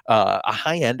a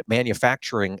high-end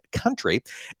manufacturing country.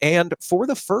 And for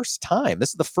the first time,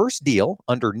 this is the first deal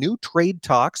under new trade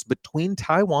talks between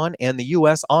Taiwan and the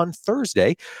U.S. On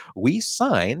Thursday, we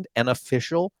signed an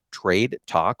official trade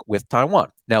talk with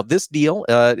Taiwan. Now, this deal,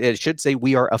 it should say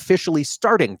we are officially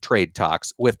starting trade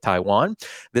talks with Taiwan.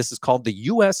 This is called the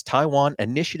U.S.-Taiwan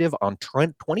Initiative on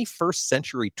 21st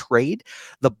Century Trade.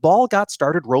 The ball got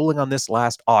started rolling on this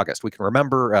last August. We can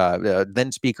remember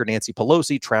then Speaker Nancy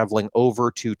Pelosi traveling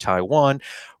over to Taiwan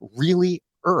really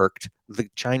irked the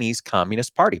Chinese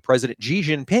Communist Party. President Xi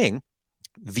Jinping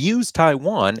views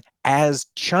Taiwan as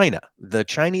China. The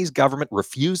Chinese government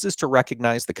refuses to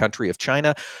recognize the country of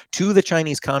China. To the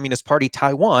Chinese Communist Party,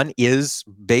 Taiwan is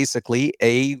basically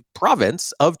a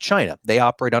province of China. They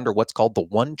operate under what's called the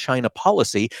One China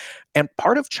policy. And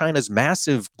part of China's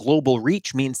massive global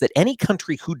reach means that any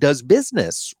country who does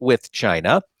business with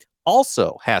China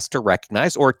also has to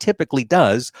recognize, or typically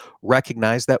does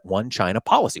recognize, that One China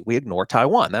policy. We ignore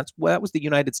Taiwan. That was the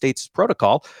United States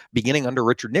protocol beginning under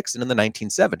Richard Nixon in the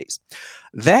 1970s.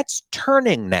 That's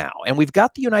turning now, and we've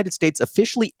got the United States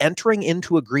officially entering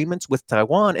into agreements with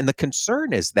Taiwan, and the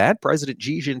concern is that President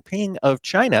Xi Jinping of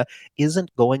China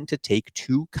isn't going to take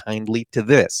too kindly to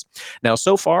this. Now,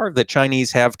 so far, the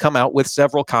Chinese have come out with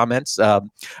several comments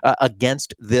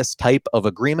against this type of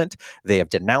agreement. They have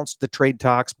denounced the trade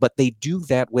talks, but they do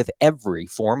that with every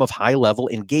form of high-level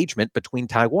engagement between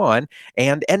Taiwan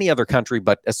and any other country,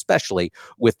 but especially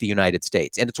with the United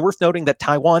States. And it's worth noting that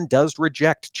Taiwan does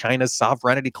reject China's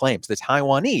sovereignty claims. The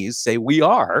Taiwanese say we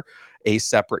are a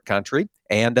separate country,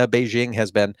 and Beijing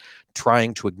has been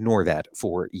trying to ignore that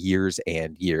for years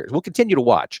and years. We'll continue to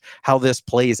watch how this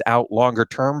plays out longer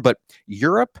term, but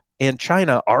Europe and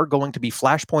China are going to be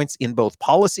flashpoints in both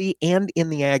policy and in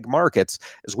the ag markets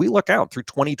as we look out through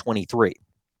 2023.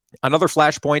 Another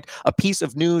flashpoint, a piece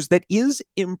of news that is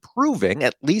improving,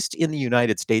 at least in the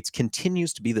United States,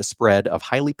 continues to be the spread of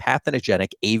highly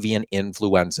pathogenic avian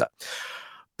influenza.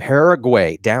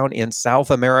 Paraguay, down in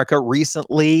South America,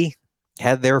 recently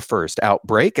had their first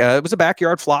outbreak. It was a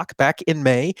backyard flock back in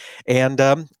May, and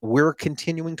we're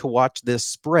continuing to watch this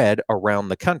spread around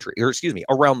the country, or excuse me,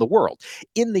 around the world.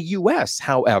 In the U.S.,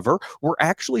 however, we're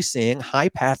actually seeing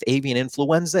high-path avian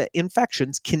influenza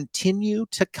infections continue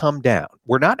to come down.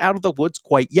 We're not out of the woods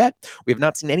quite yet. We have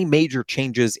not seen any major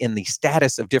changes in the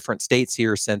status of different states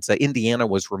here since Indiana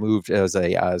was removed as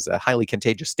a highly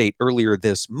contagious state earlier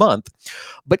this month.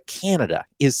 But Canada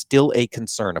is still a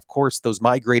concern. Of course, those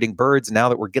migrating birds, now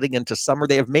that we're getting into summer,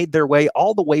 they have made their way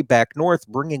all the way back north,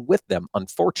 bringing with them,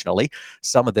 unfortunately,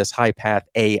 some of this high-path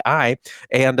AI.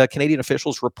 And Canadian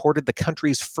officials reported the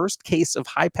country's first case of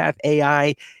high-path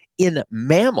AI in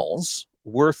mammals,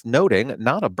 worth noting,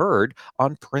 not a bird,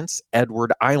 on Prince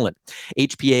Edward Island.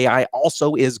 HPAI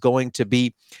also is going to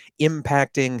be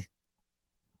impacting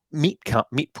meat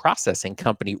processing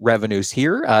company revenues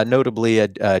here. Notably,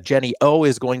 Jenny O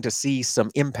is going to see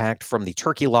some impact from the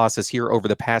turkey losses here over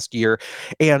the past year.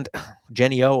 And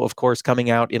Jenny O, of course, coming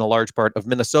out in a large part of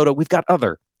Minnesota. We've got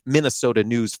other Minnesota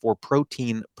news for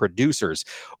protein producers.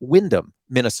 Windham,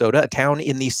 Minnesota, a town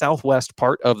in the southwest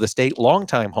part of the state,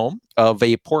 longtime home of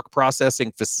a pork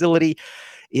processing facility.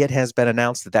 It has been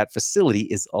announced that that facility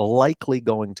is likely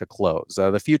going to close.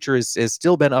 The future is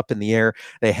still been up in the air.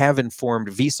 They have informed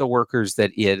visa workers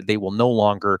that they will no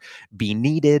longer be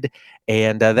needed.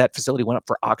 And that facility went up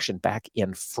for auction back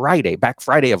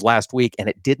Friday of last week, and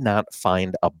it did not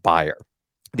find a buyer.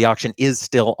 The auction is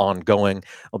still ongoing.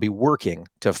 I'll be working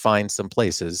to find some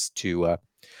places to,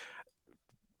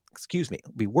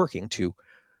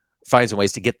 find some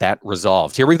ways to get that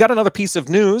resolved. Here we've got another piece of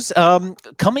news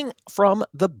coming from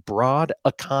the broad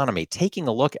economy. Taking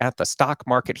a look at the stock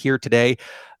market here today,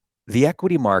 the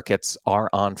equity markets are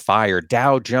on fire.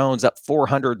 Dow Jones up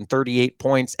 438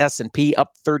 points, S&P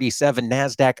up 37,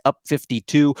 NASDAQ up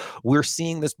 52. We're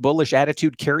seeing this bullish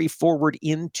attitude carry forward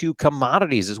into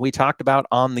commodities, as we talked about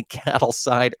on the cattle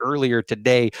side earlier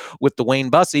today with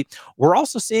DuWayne Bosse. We're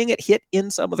also seeing it hit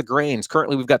in some of the grains.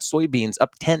 Currently, we've got soybeans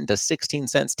up 10 to 16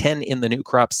 cents, 10 in the new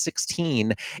crop,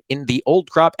 16 in the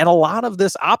old crop. And a lot of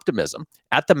this optimism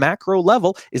at the macro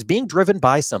level is being driven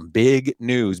by some big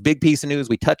news. Big piece of news.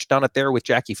 We touched on it there with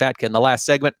Jacqui Fatka in the last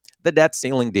segment, the debt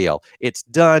ceiling deal. It's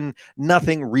done.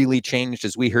 Nothing really changed,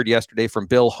 as we heard yesterday from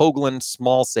Bill Hoagland.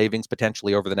 Small savings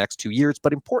potentially over the next 2 years.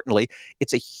 But importantly,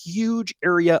 it's a huge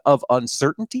area of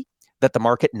uncertainty that the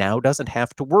market now doesn't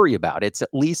have to worry about. It's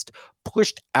at least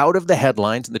pushed out of the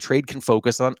headlines, and the trade can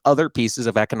focus on other pieces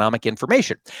of economic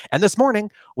information. And this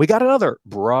morning, we got another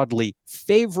broadly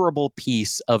favorable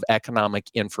piece of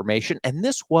economic information, and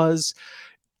this was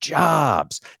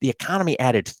jobs. The economy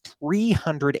added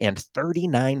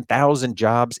 339,000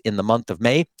 jobs in the month of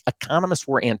May. Economists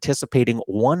were anticipating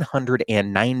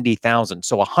 190,000.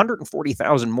 So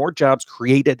 140,000 more jobs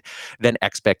created than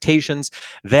expectations.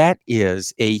 That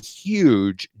is a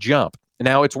huge jump.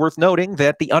 Now, it's worth noting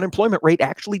that the unemployment rate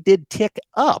actually did tick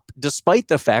up, despite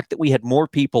the fact that we had more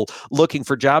people looking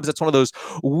for jobs. That's one of those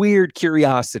weird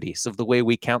curiosities of the way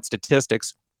we count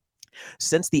statistics.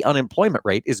 Since the unemployment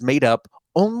rate is made up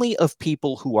only of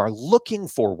people who are looking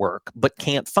for work but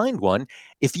can't find one,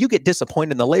 if you get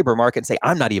disappointed in the labor market and say,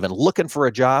 I'm not even looking for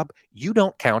a job, you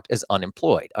don't count as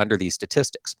unemployed under these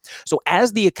statistics. So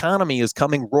as the economy is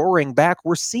coming roaring back,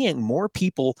 we're seeing more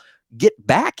people get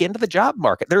back into the job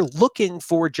market. They're looking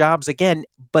for jobs again,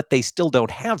 but they still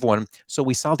don't have one. So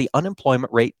we saw the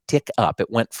unemployment rate tick up. It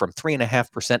went from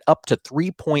 3.5% up to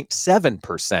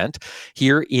 3.7%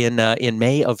 here in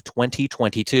May of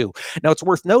 2022. Now, it's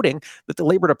worth noting that the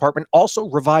Labor Department also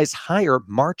revised higher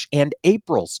March and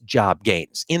April's job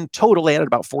gains. In total, they added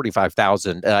about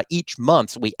 45,000 each month.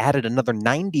 So we added another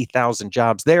 90,000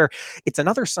 jobs there. It's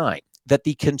another sign that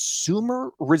the consumer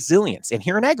resilience, and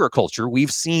here in agriculture,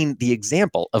 we've seen the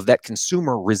example of that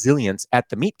consumer resilience at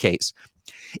the meat case.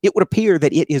 It would appear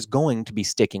that it is going to be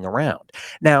sticking around.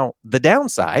 Now, the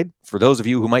downside, for those of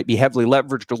you who might be heavily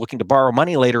leveraged or looking to borrow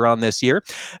money later on this year,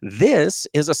 this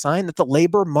is a sign that the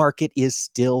labor market is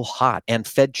still hot. And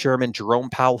Fed Chairman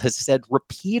Jerome Powell has said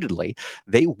repeatedly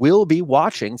they will be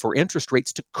watching for interest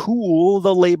rates to cool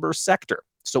the labor sector.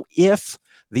 So if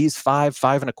these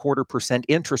 5.25%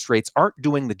 interest rates aren't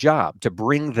doing the job to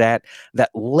bring that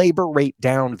labor rate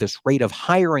down, this rate of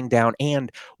hiring down,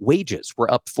 and wages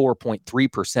were up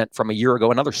 4.3% from a year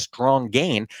ago, another strong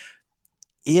gain.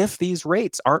 If these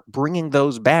rates aren't bringing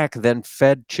those back, then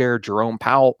Fed Chair Jerome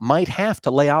Powell might have to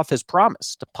lay off his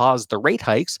promise to pause the rate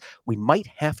hikes. We might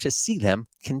have to see them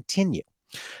continue.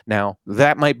 Now,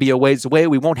 that might be a ways away.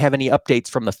 We won't have any updates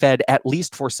from the Fed, at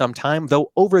least for some time, though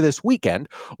over this weekend,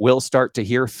 we'll start to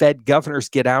hear Fed governors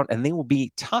get out, and they will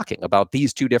be talking about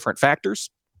these two different factors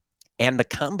and the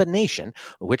combination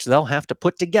which they'll have to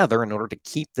put together in order to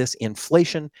keep this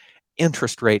inflation,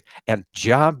 interest rate, and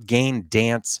job gain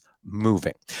dance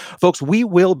moving. Folks, we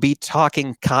will be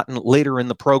talking cotton later in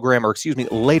the program, or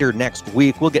later next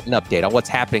week. We'll get an update on what's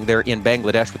happening there in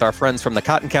Bangladesh with our friends from the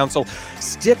Cotton Council.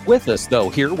 Stick with us, though,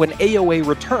 here. When AOA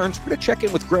returns, we're going to check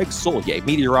in with Greg Soulje,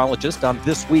 meteorologist, on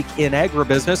This Week in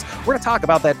Agribusiness. We're going to talk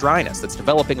about that dryness that's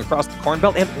developing across the Corn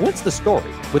Belt, and what's the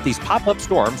story with these pop-up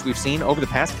storms we've seen over the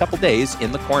past couple days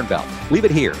in the Corn Belt. Leave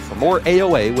it here for more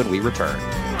AOA when we return.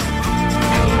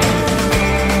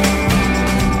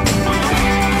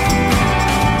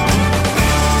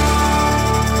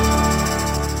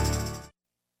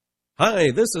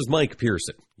 Hi, this is Mike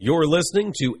Pearson. You're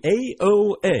listening to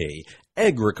AOA,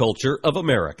 Agriculture of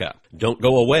America. Don't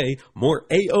go away, more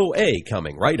AOA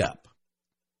coming right up.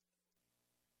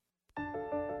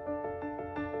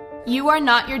 You are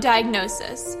not your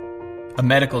diagnosis. A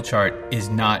medical chart is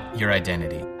not your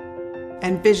identity.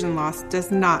 And vision loss does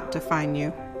not define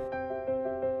you.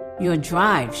 Your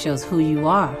drive shows who you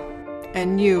are.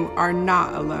 And you are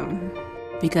not alone.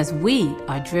 Because we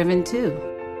are driven too.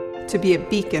 To be a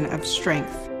beacon of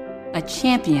strength. A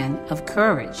champion of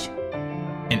courage.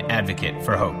 An advocate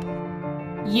for hope.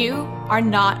 You are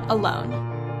not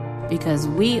alone. Because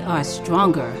we are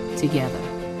stronger together.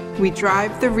 We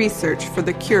drive the research for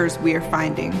the cures we are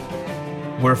finding.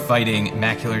 We're fighting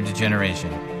macular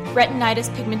degeneration, retinitis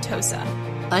pigmentosa,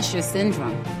 Usher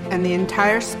syndrome, and the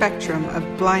entire spectrum of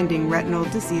blinding retinal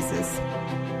diseases.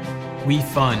 We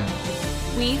fund.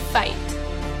 We fight.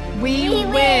 We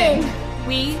win.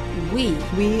 We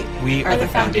are the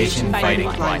Foundation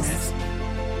Fighting Blindness.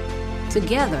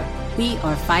 Together, we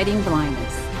are fighting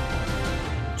blindness.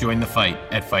 Join the fight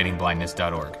at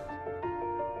fightingblindness.org.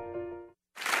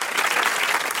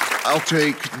 I'll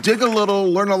take dig a little,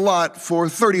 learn a lot for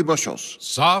 30 bushels.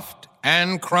 Soft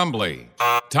and crumbly.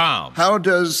 Tom. How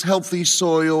does healthy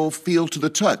soil feel to the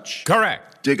touch?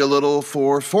 Correct. Dig a little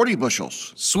for 40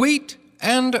 bushels. Sweet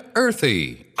and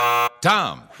earthy.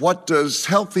 Tom. What does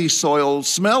healthy soil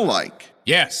smell like?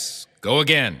 Yes. Go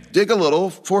again. Dig a little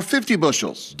for 50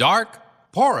 bushels. Dark,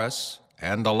 porous,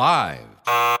 and alive.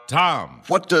 Tom.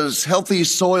 What does healthy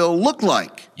soil look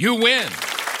like? You win.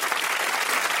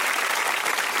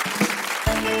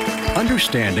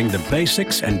 Understanding the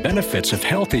basics and benefits of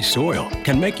healthy soil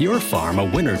can make your farm a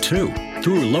winner too,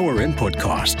 through lower input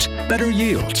costs, better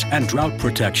yields, and drought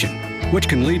protection, which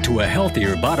can lead to a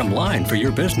healthier bottom line for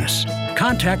your business.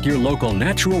 Contact your local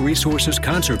Natural Resources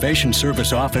Conservation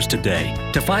Service office today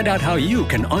to find out how you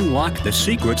can unlock the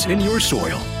secrets in your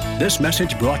soil. This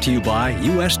message brought to you by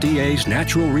USDA's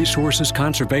Natural Resources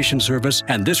Conservation Service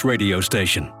and this radio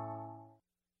station.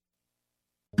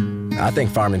 I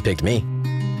think farming picked me.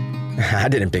 I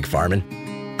didn't pick farming.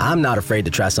 I'm not afraid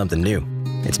to try something new.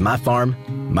 It's my farm,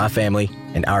 my family,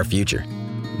 and our future.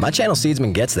 My channel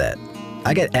Seedsman gets that.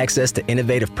 I get access to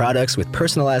innovative products with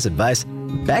personalized advice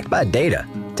backed by data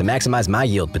to maximize my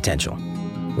yield potential.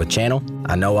 With Channel,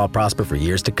 I know I'll prosper for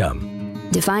years to come.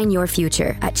 Define your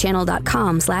future at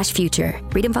channel.com/future.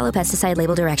 Read and follow pesticide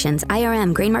label directions,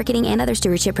 IRM, grain marketing, and other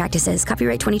stewardship practices.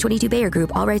 Copyright 2022 Bayer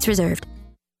Group. All rights reserved.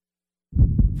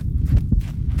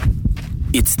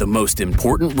 It's the most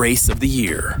important race of the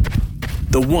year.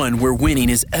 The one where winning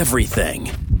is everything.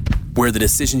 Where the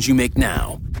decisions you make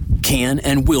now can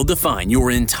and will define your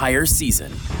entire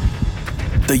season.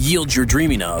 The yields you're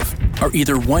dreaming of are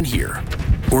either won here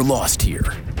or lost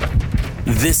here.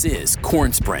 This is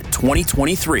Corn Sprint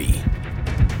 2023.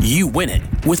 You win it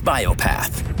with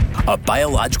Biopath, a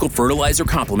biological fertilizer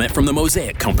complement from the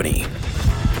Mosaic Company.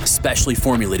 Specially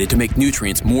formulated to make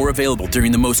nutrients more available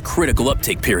during the most critical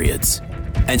uptake periods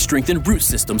and strengthen root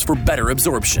systems for better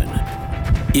absorption.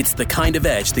 It's the kind of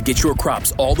edge that gets your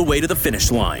crops all the way to the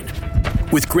finish line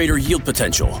with greater yield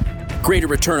potential, greater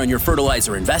return on your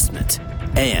fertilizer investment,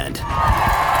 and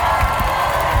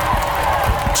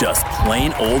just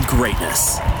plain old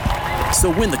greatness. So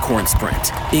win the Corn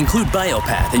Sprint. Include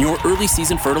Biopath in your early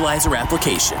season fertilizer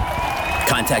application.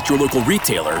 Contact your local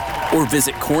retailer or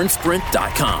visit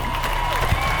cornsprint.com.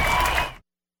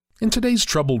 In today's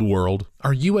troubled world,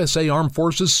 our USA Armed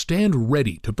Forces stand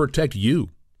ready to protect you,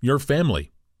 your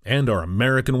family, and our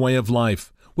American way of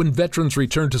life. When veterans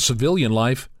return to civilian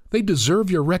life, they deserve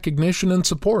your recognition and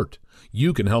support.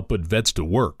 You can help put vets to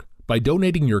work by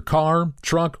donating your car,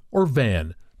 truck, or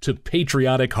van to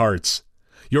Patriotic Hearts.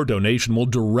 Your donation will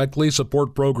directly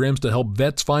support programs to help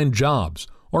vets find jobs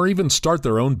or even start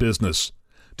their own business.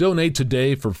 Donate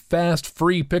today for fast,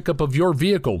 free pickup of your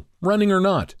vehicle, running or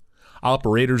not.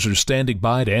 Operators are standing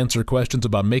by to answer questions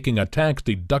about making a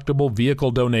tax-deductible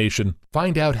vehicle donation.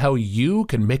 Find out how you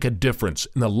can make a difference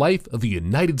in the life of a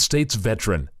United States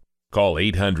veteran. Call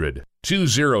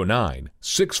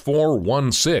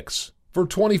 800-209-6416 for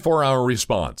 24-hour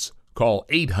response. Call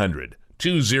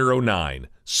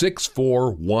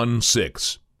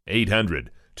 800-209-6416.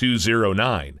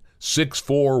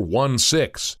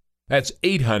 800-209-6416. That's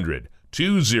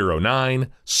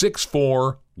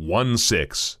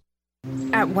 800-209-6416.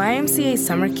 At YMCA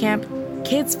Summer Camp,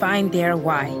 kids find their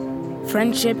why.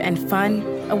 Friendship and fun,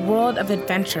 a world of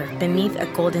adventure beneath a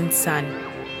golden sun.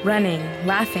 Running,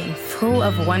 laughing, full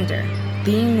of wonder.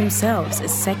 Being themselves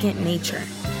is second nature.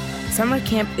 Summer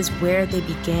camp is where they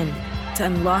begin to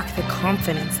unlock the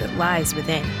confidence that lies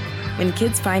within. When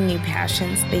kids find new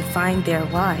passions, they find their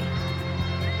why.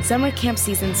 Summer camp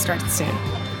season starts soon.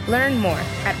 Learn more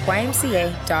at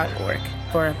ymca.org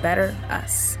for a better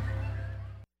us.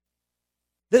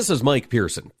 This is Mike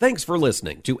Pearson. Thanks for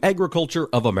listening to Agriculture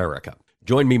of America.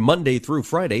 Join me Monday through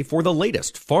Friday for the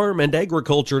latest farm and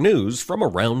agriculture news from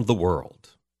around the world.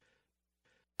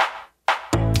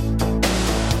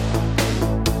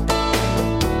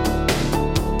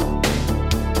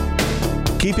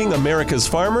 Keeping America's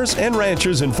farmers and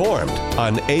ranchers informed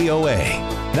on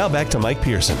AOA. Now back to Mike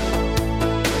Pearson.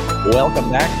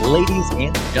 Welcome back, ladies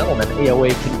and gentlemen.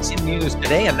 AOA continues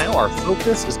today, and now our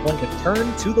focus is going to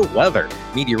turn to the weather.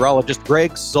 Meteorologist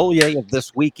Greg Soulje of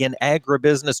This Week in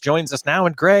Agribusiness joins us now.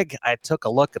 And Greg, I took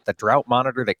a look at the drought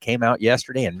monitor that came out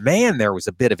yesterday, and man, there was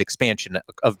a bit of expansion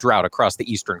of drought across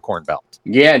the eastern Corn Belt.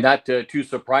 Yeah, not too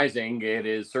surprising. It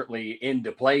is certainly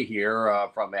into play here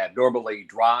from abnormally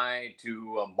dry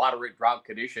to moderate drought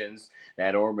conditions.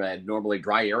 That abnormally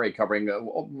dry area covering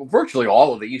virtually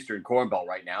all of the eastern Corn Belt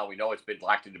right now. We know it's been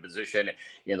locked into position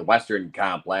in the western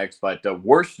complex, but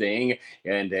worsening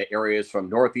in areas from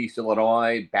northeast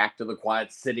Illinois back to the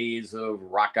Quad Cities of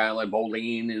Rock Island,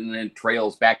 Moline, and then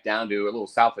trails back down to a little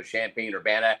south of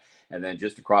Champaign-Urbana, and then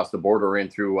just across the border in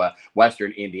through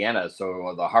western Indiana.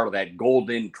 So the heart of that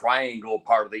golden triangle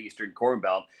part of the eastern Corn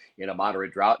Belt in a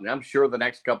moderate drought. And I'm sure the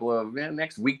next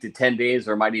next week to 10 days,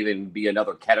 there might even be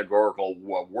another categorical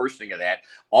worsening of that.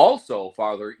 Also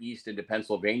farther east into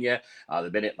Pennsylvania, the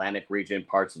mid-Atlantic region,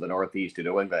 parts of the northeast to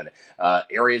New England,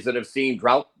 areas that have seen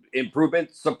drought improvement,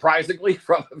 surprisingly,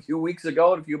 from a few weeks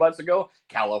ago and a few months ago.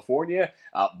 California,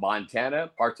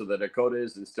 Montana, parts of the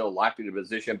Dakotas, and still locked into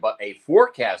position. But a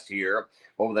forecast here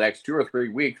over the next 2 or 3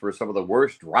 weeks for some of the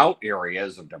worst drought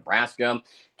areas of Nebraska,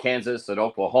 Kansas, and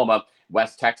Oklahoma,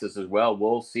 West Texas as well,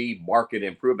 will see market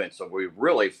improvement. So we've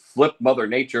really flipped Mother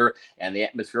Nature and the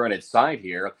atmosphere on its side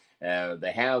here.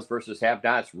 The haves versus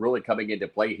have-nots really coming into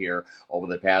play here over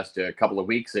the past couple of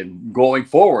weeks and going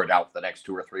forward out for the next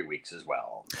 2 or 3 weeks as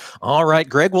well. All right,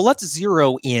 Greg. Well, let's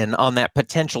zero in on that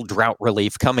potential drought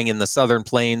relief coming in the southern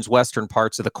plains, western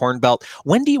parts of the Corn Belt.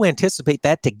 When do you anticipate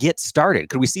that to get started?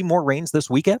 Could we see more rains this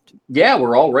weekend? Yeah,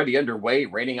 we're already underway,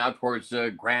 raining out towards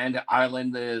Grand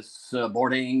Island this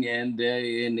morning and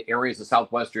in areas of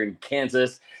southwestern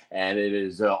Kansas. And it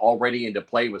is already into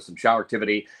play with some shower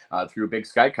activity through Big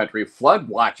Sky Country. Flood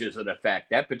watches in effect.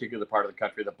 That particular part of the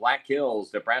country, the Black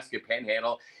Hills, Nebraska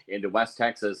Panhandle into West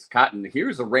Texas, Cotton.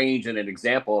 Here's a range and an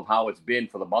example of how it's been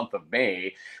for the month of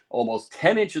May. Almost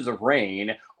 10 inches of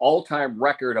rain, all-time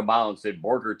record amounts in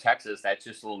Borger, Texas. That's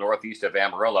just a little northeast of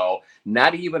Amarillo.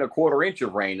 Not even a quarter inch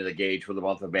of rain in the gauge for the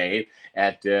month of May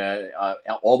at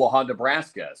Omaha,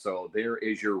 Nebraska. So there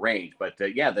is your range. But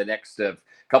yeah, the next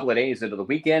couple of days into the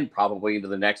weekend, probably into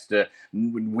the next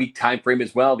week time frame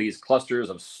as well, these clusters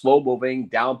of slow-moving,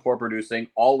 downpour-producing,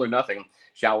 all or nothing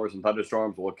showers and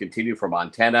thunderstorms will continue for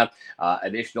Montana.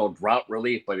 Additional drought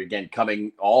relief, but again,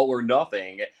 coming all or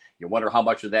nothing. You wonder how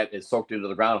much of that is soaked into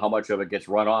the ground, how much of it gets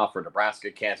run off for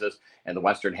Nebraska, Kansas, and the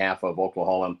western half of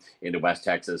Oklahoma into West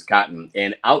Texas, Cotton.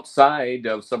 And outside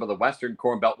of some of the western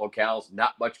Corn Belt locales,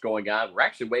 not much going on. We're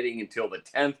actually waiting until the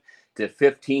 10th to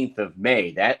 15th of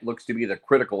May. That looks to be the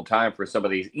critical time for some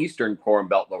of these eastern Corn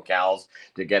Belt locales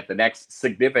to get the next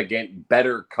significant,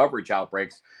 better coverage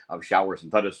outbreaks of showers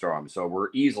and thunderstorms. So we're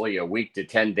easily a week to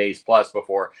 10 days plus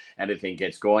before anything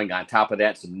gets going. On top of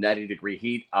that, some 90-degree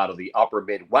heat out of the upper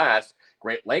Midwest,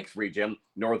 Great Lakes region,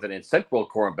 northern and central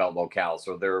Corn Belt locales.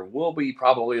 So there will be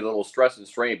probably a little stress and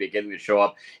strain beginning to show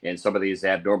up in some of these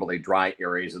abnormally dry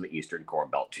areas in the eastern Corn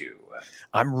Belt too.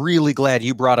 I'm really glad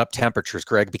you brought up temperatures,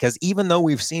 Greg, because even though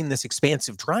we've seen this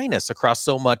expansive dryness across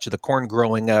so much of the corn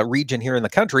growing region here in the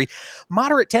country,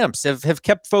 moderate temps have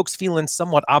kept folks feeling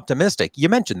somewhat optimistic. You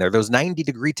mentioned there those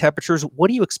 90-degree temperatures. What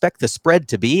do you expect the spread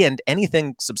to be, and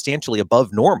anything substantially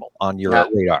above normal on your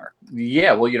radar?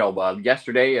 Yeah, well,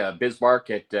 yesterday,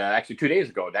 Bismarck actually 2 days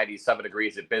ago, 97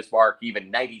 degrees at Bismarck, even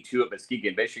 92 at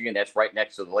Muskegon, Michigan. That's right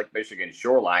next to the Lake Michigan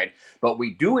shoreline. But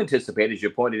we do anticipate, as you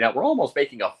pointed out, we're almost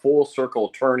making a full circle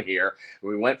turn here.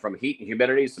 We went from heat and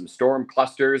humidity, some storm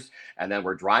clusters, and then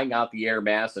we're drying out the air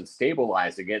mass and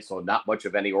stabilizing it. So not much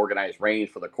of any organized rain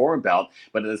for the Corn Belt.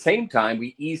 But at the same time,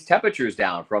 we ease temperatures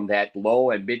down from that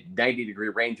low and mid 90-degree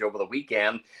range over the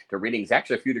weekend to readings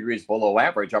actually a few degrees below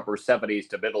average, upper 70s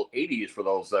to middle 80s for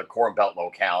those Corn Belt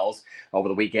locales over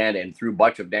the weekend and through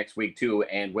much of next week too.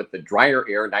 And with the drier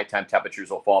air, nighttime temperatures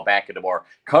will fall back into more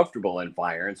comfortable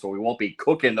environments, so we won't be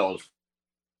cooking those.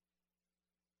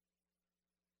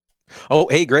 Oh,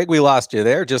 hey, Greg, we lost you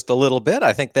there just a little bit.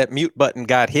 I think that mute button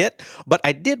got hit, but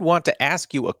I did want to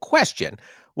ask you a question.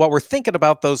 While we're thinking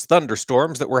about those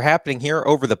thunderstorms that were happening here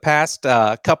over the past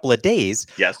couple of days,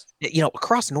 yes,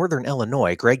 across northern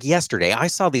Illinois, Greg, yesterday I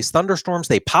saw these thunderstorms.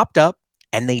 They popped up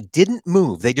and they didn't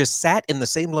move. They just sat in the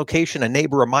same location. A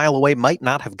neighbor a mile away might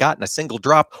not have gotten a single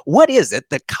drop. What is it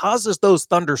that causes those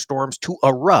thunderstorms to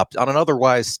erupt on an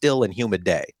otherwise still and humid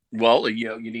day? Well,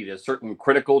 you need a certain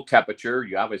critical temperature.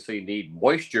 You obviously need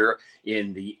moisture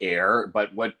in the air,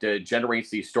 but what generates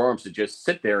these storms to just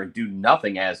sit there and do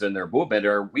nothing as in their movement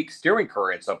are weak steering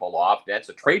currents up aloft. That's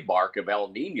a trademark of El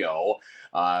Nino,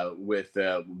 with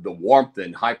the warmth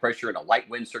and high pressure and a light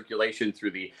wind circulation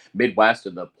through the Midwest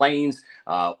and the plains,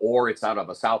 or it's out of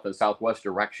a south and southwest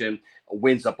direction.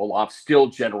 Winds up aloft, still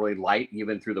generally light,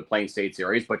 even through the plain states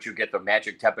areas, but you get the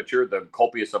magic temperature, the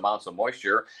copious amounts of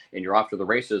moisture, and you're off to the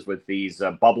races with these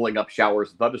bubbling up showers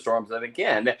and thunderstorms. And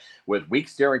again, with weak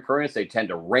steering currents, they tend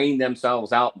to rain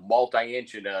themselves out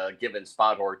multi-inch in a given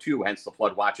spot or two, hence the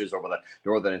flood watches over the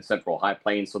northern and central high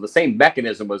plains. So the same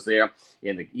mechanism was there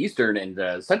in the eastern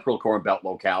and central Corn Belt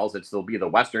locales. It still be the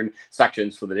western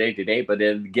sections for the day-to-day, but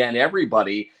then again,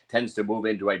 everybody tends to move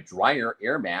into a drier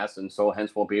air mass, and so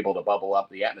hence won't be able to bubble up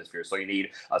the atmosphere. So you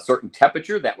need a certain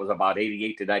temperature. That was about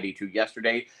 88 to 92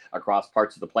 yesterday across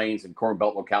parts of the plains and Corn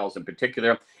Belt locales in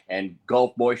particular, and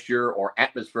Gulf moisture or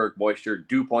atmospheric moisture,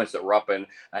 dew points that were up and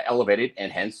elevated,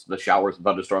 and hence the showers and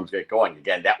thunderstorms get going.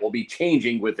 Again, that will be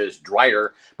changing with this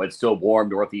drier but still warm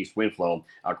northeast wind flow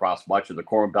across much of the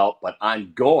Corn Belt, but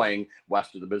ongoing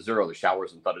west of the Missouri, the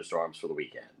showers and thunderstorms for the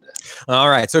weekend. All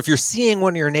right. So if you're seeing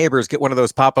one of your neighbors get one of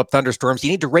those pop-up thunderstorms,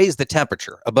 you need to raise the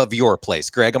temperature above your place.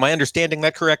 Greg, am I understanding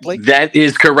that correctly? That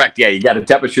is correct. Yeah, you got the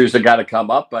temperatures that got to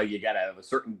come up. You got to have a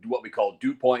certain, what we call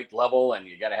dew point level, and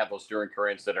you got to have those steering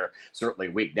currents that are certainly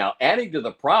weak. Now, adding to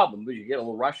the problem, you get a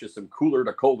little rush of some cooler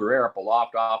to colder air up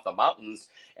aloft off the mountains,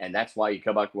 and that's why you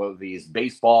come up with these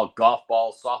baseball, golf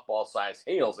ball, softball size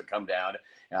hails that come down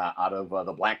out of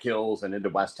the Black Hills and into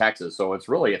West Texas. So it's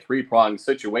really a three-pronged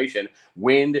situation: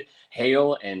 wind,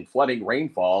 hail, and flooding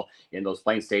rainfall in those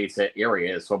plain states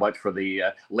areas. So much for the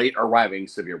late arriving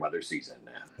severe weather season.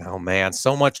 Oh, man,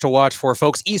 so much to watch for,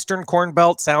 folks. Eastern Corn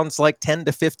Belt sounds like 10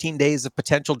 to 15 days of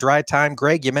potential dry time.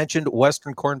 Greg, you mentioned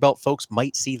Western Corn Belt folks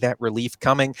might see that relief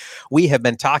coming. We have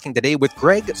been talking today with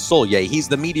Greg Soulje. He's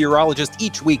the meteorologist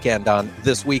each weekend on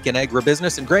This Week in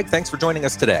Agribusiness. And Greg, thanks for joining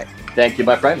us today. Thank you,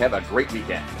 my friend. Have a great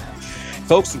weekend.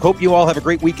 Folks, hope you all have a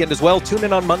great weekend as well. Tune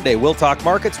in on Monday. We'll talk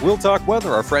markets. We'll talk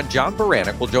weather. Our friend John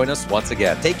Baranek will join us once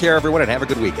again. Take care, everyone, and have a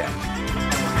good weekend.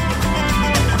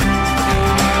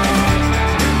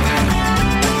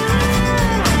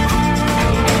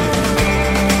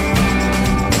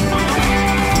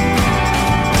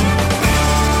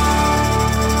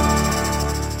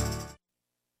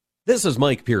 This is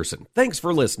Mike Pearson. Thanks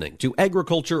for listening to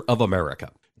Agriculture of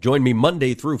America. Join me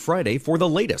Monday through Friday for the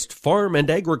latest farm and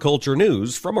agriculture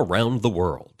news from around the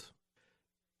world.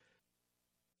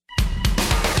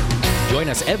 Join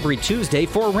us every Tuesday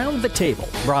for Around the Table,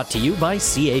 brought to you by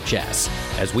CHS,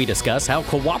 as we discuss how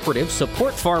cooperatives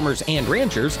support farmers and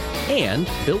ranchers and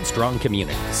build strong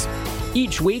communities.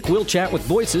 Each week, we'll chat with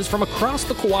voices from across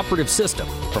the cooperative system.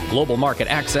 From global market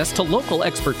access to local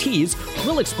expertise,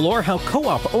 we'll explore how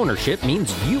co-op ownership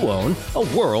means you own a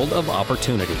world of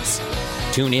opportunities.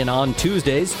 Tune in on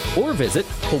Tuesdays or visit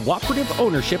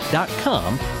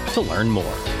cooperativeownership.com to learn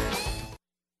more.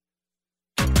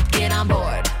 Get on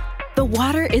board. The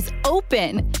water is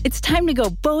open. It's time to go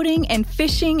boating and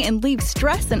fishing and leave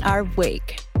stress in our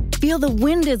wake. Feel the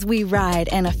wind as we ride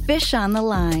and a fish on the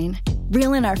line.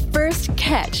 Reel in our first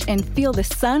catch and feel the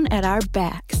sun at our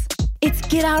backs. It's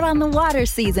get out on the water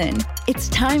season. It's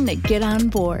time to get on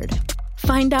board.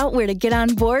 Find out where to get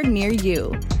on board near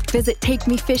you. Visit Take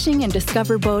Me Fishing and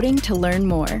Discover Boating to learn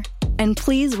more. And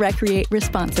please recreate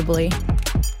responsibly.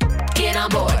 Get on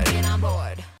board. Get on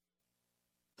board.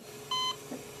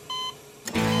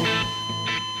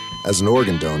 As an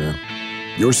organ donor,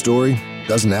 Your story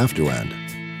doesn't have to end.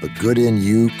 The good in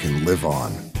you can live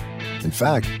on. In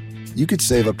fact, you could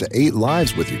save up to 8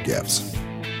 lives with your gifts.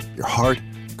 Your heart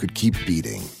could keep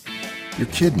beating. Your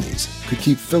kidneys could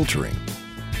keep filtering.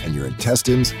 And your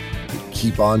intestines could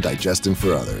keep on digesting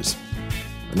for others.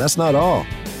 And that's not all.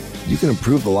 You can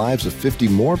improve the lives of 50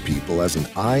 more people as an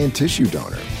eye and tissue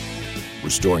donor,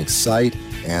 restoring sight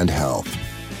and health.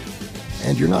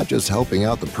 And you're not just helping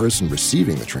out the person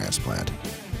receiving the transplant.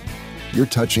 You're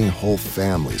touching whole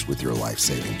families with your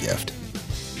life-saving gift.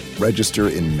 Register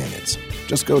in minutes.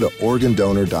 Just go to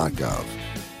organdonor.gov.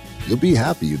 You'll be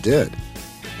happy you did.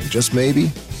 And just maybe,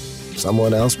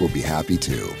 someone else will be happy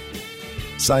too.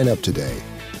 Sign up today.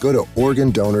 Go to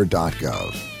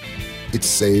organdonor.gov. It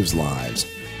saves lives.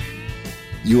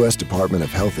 U.S. Department of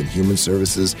Health and Human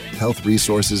Services, Health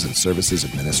Resources and Services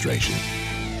Administration.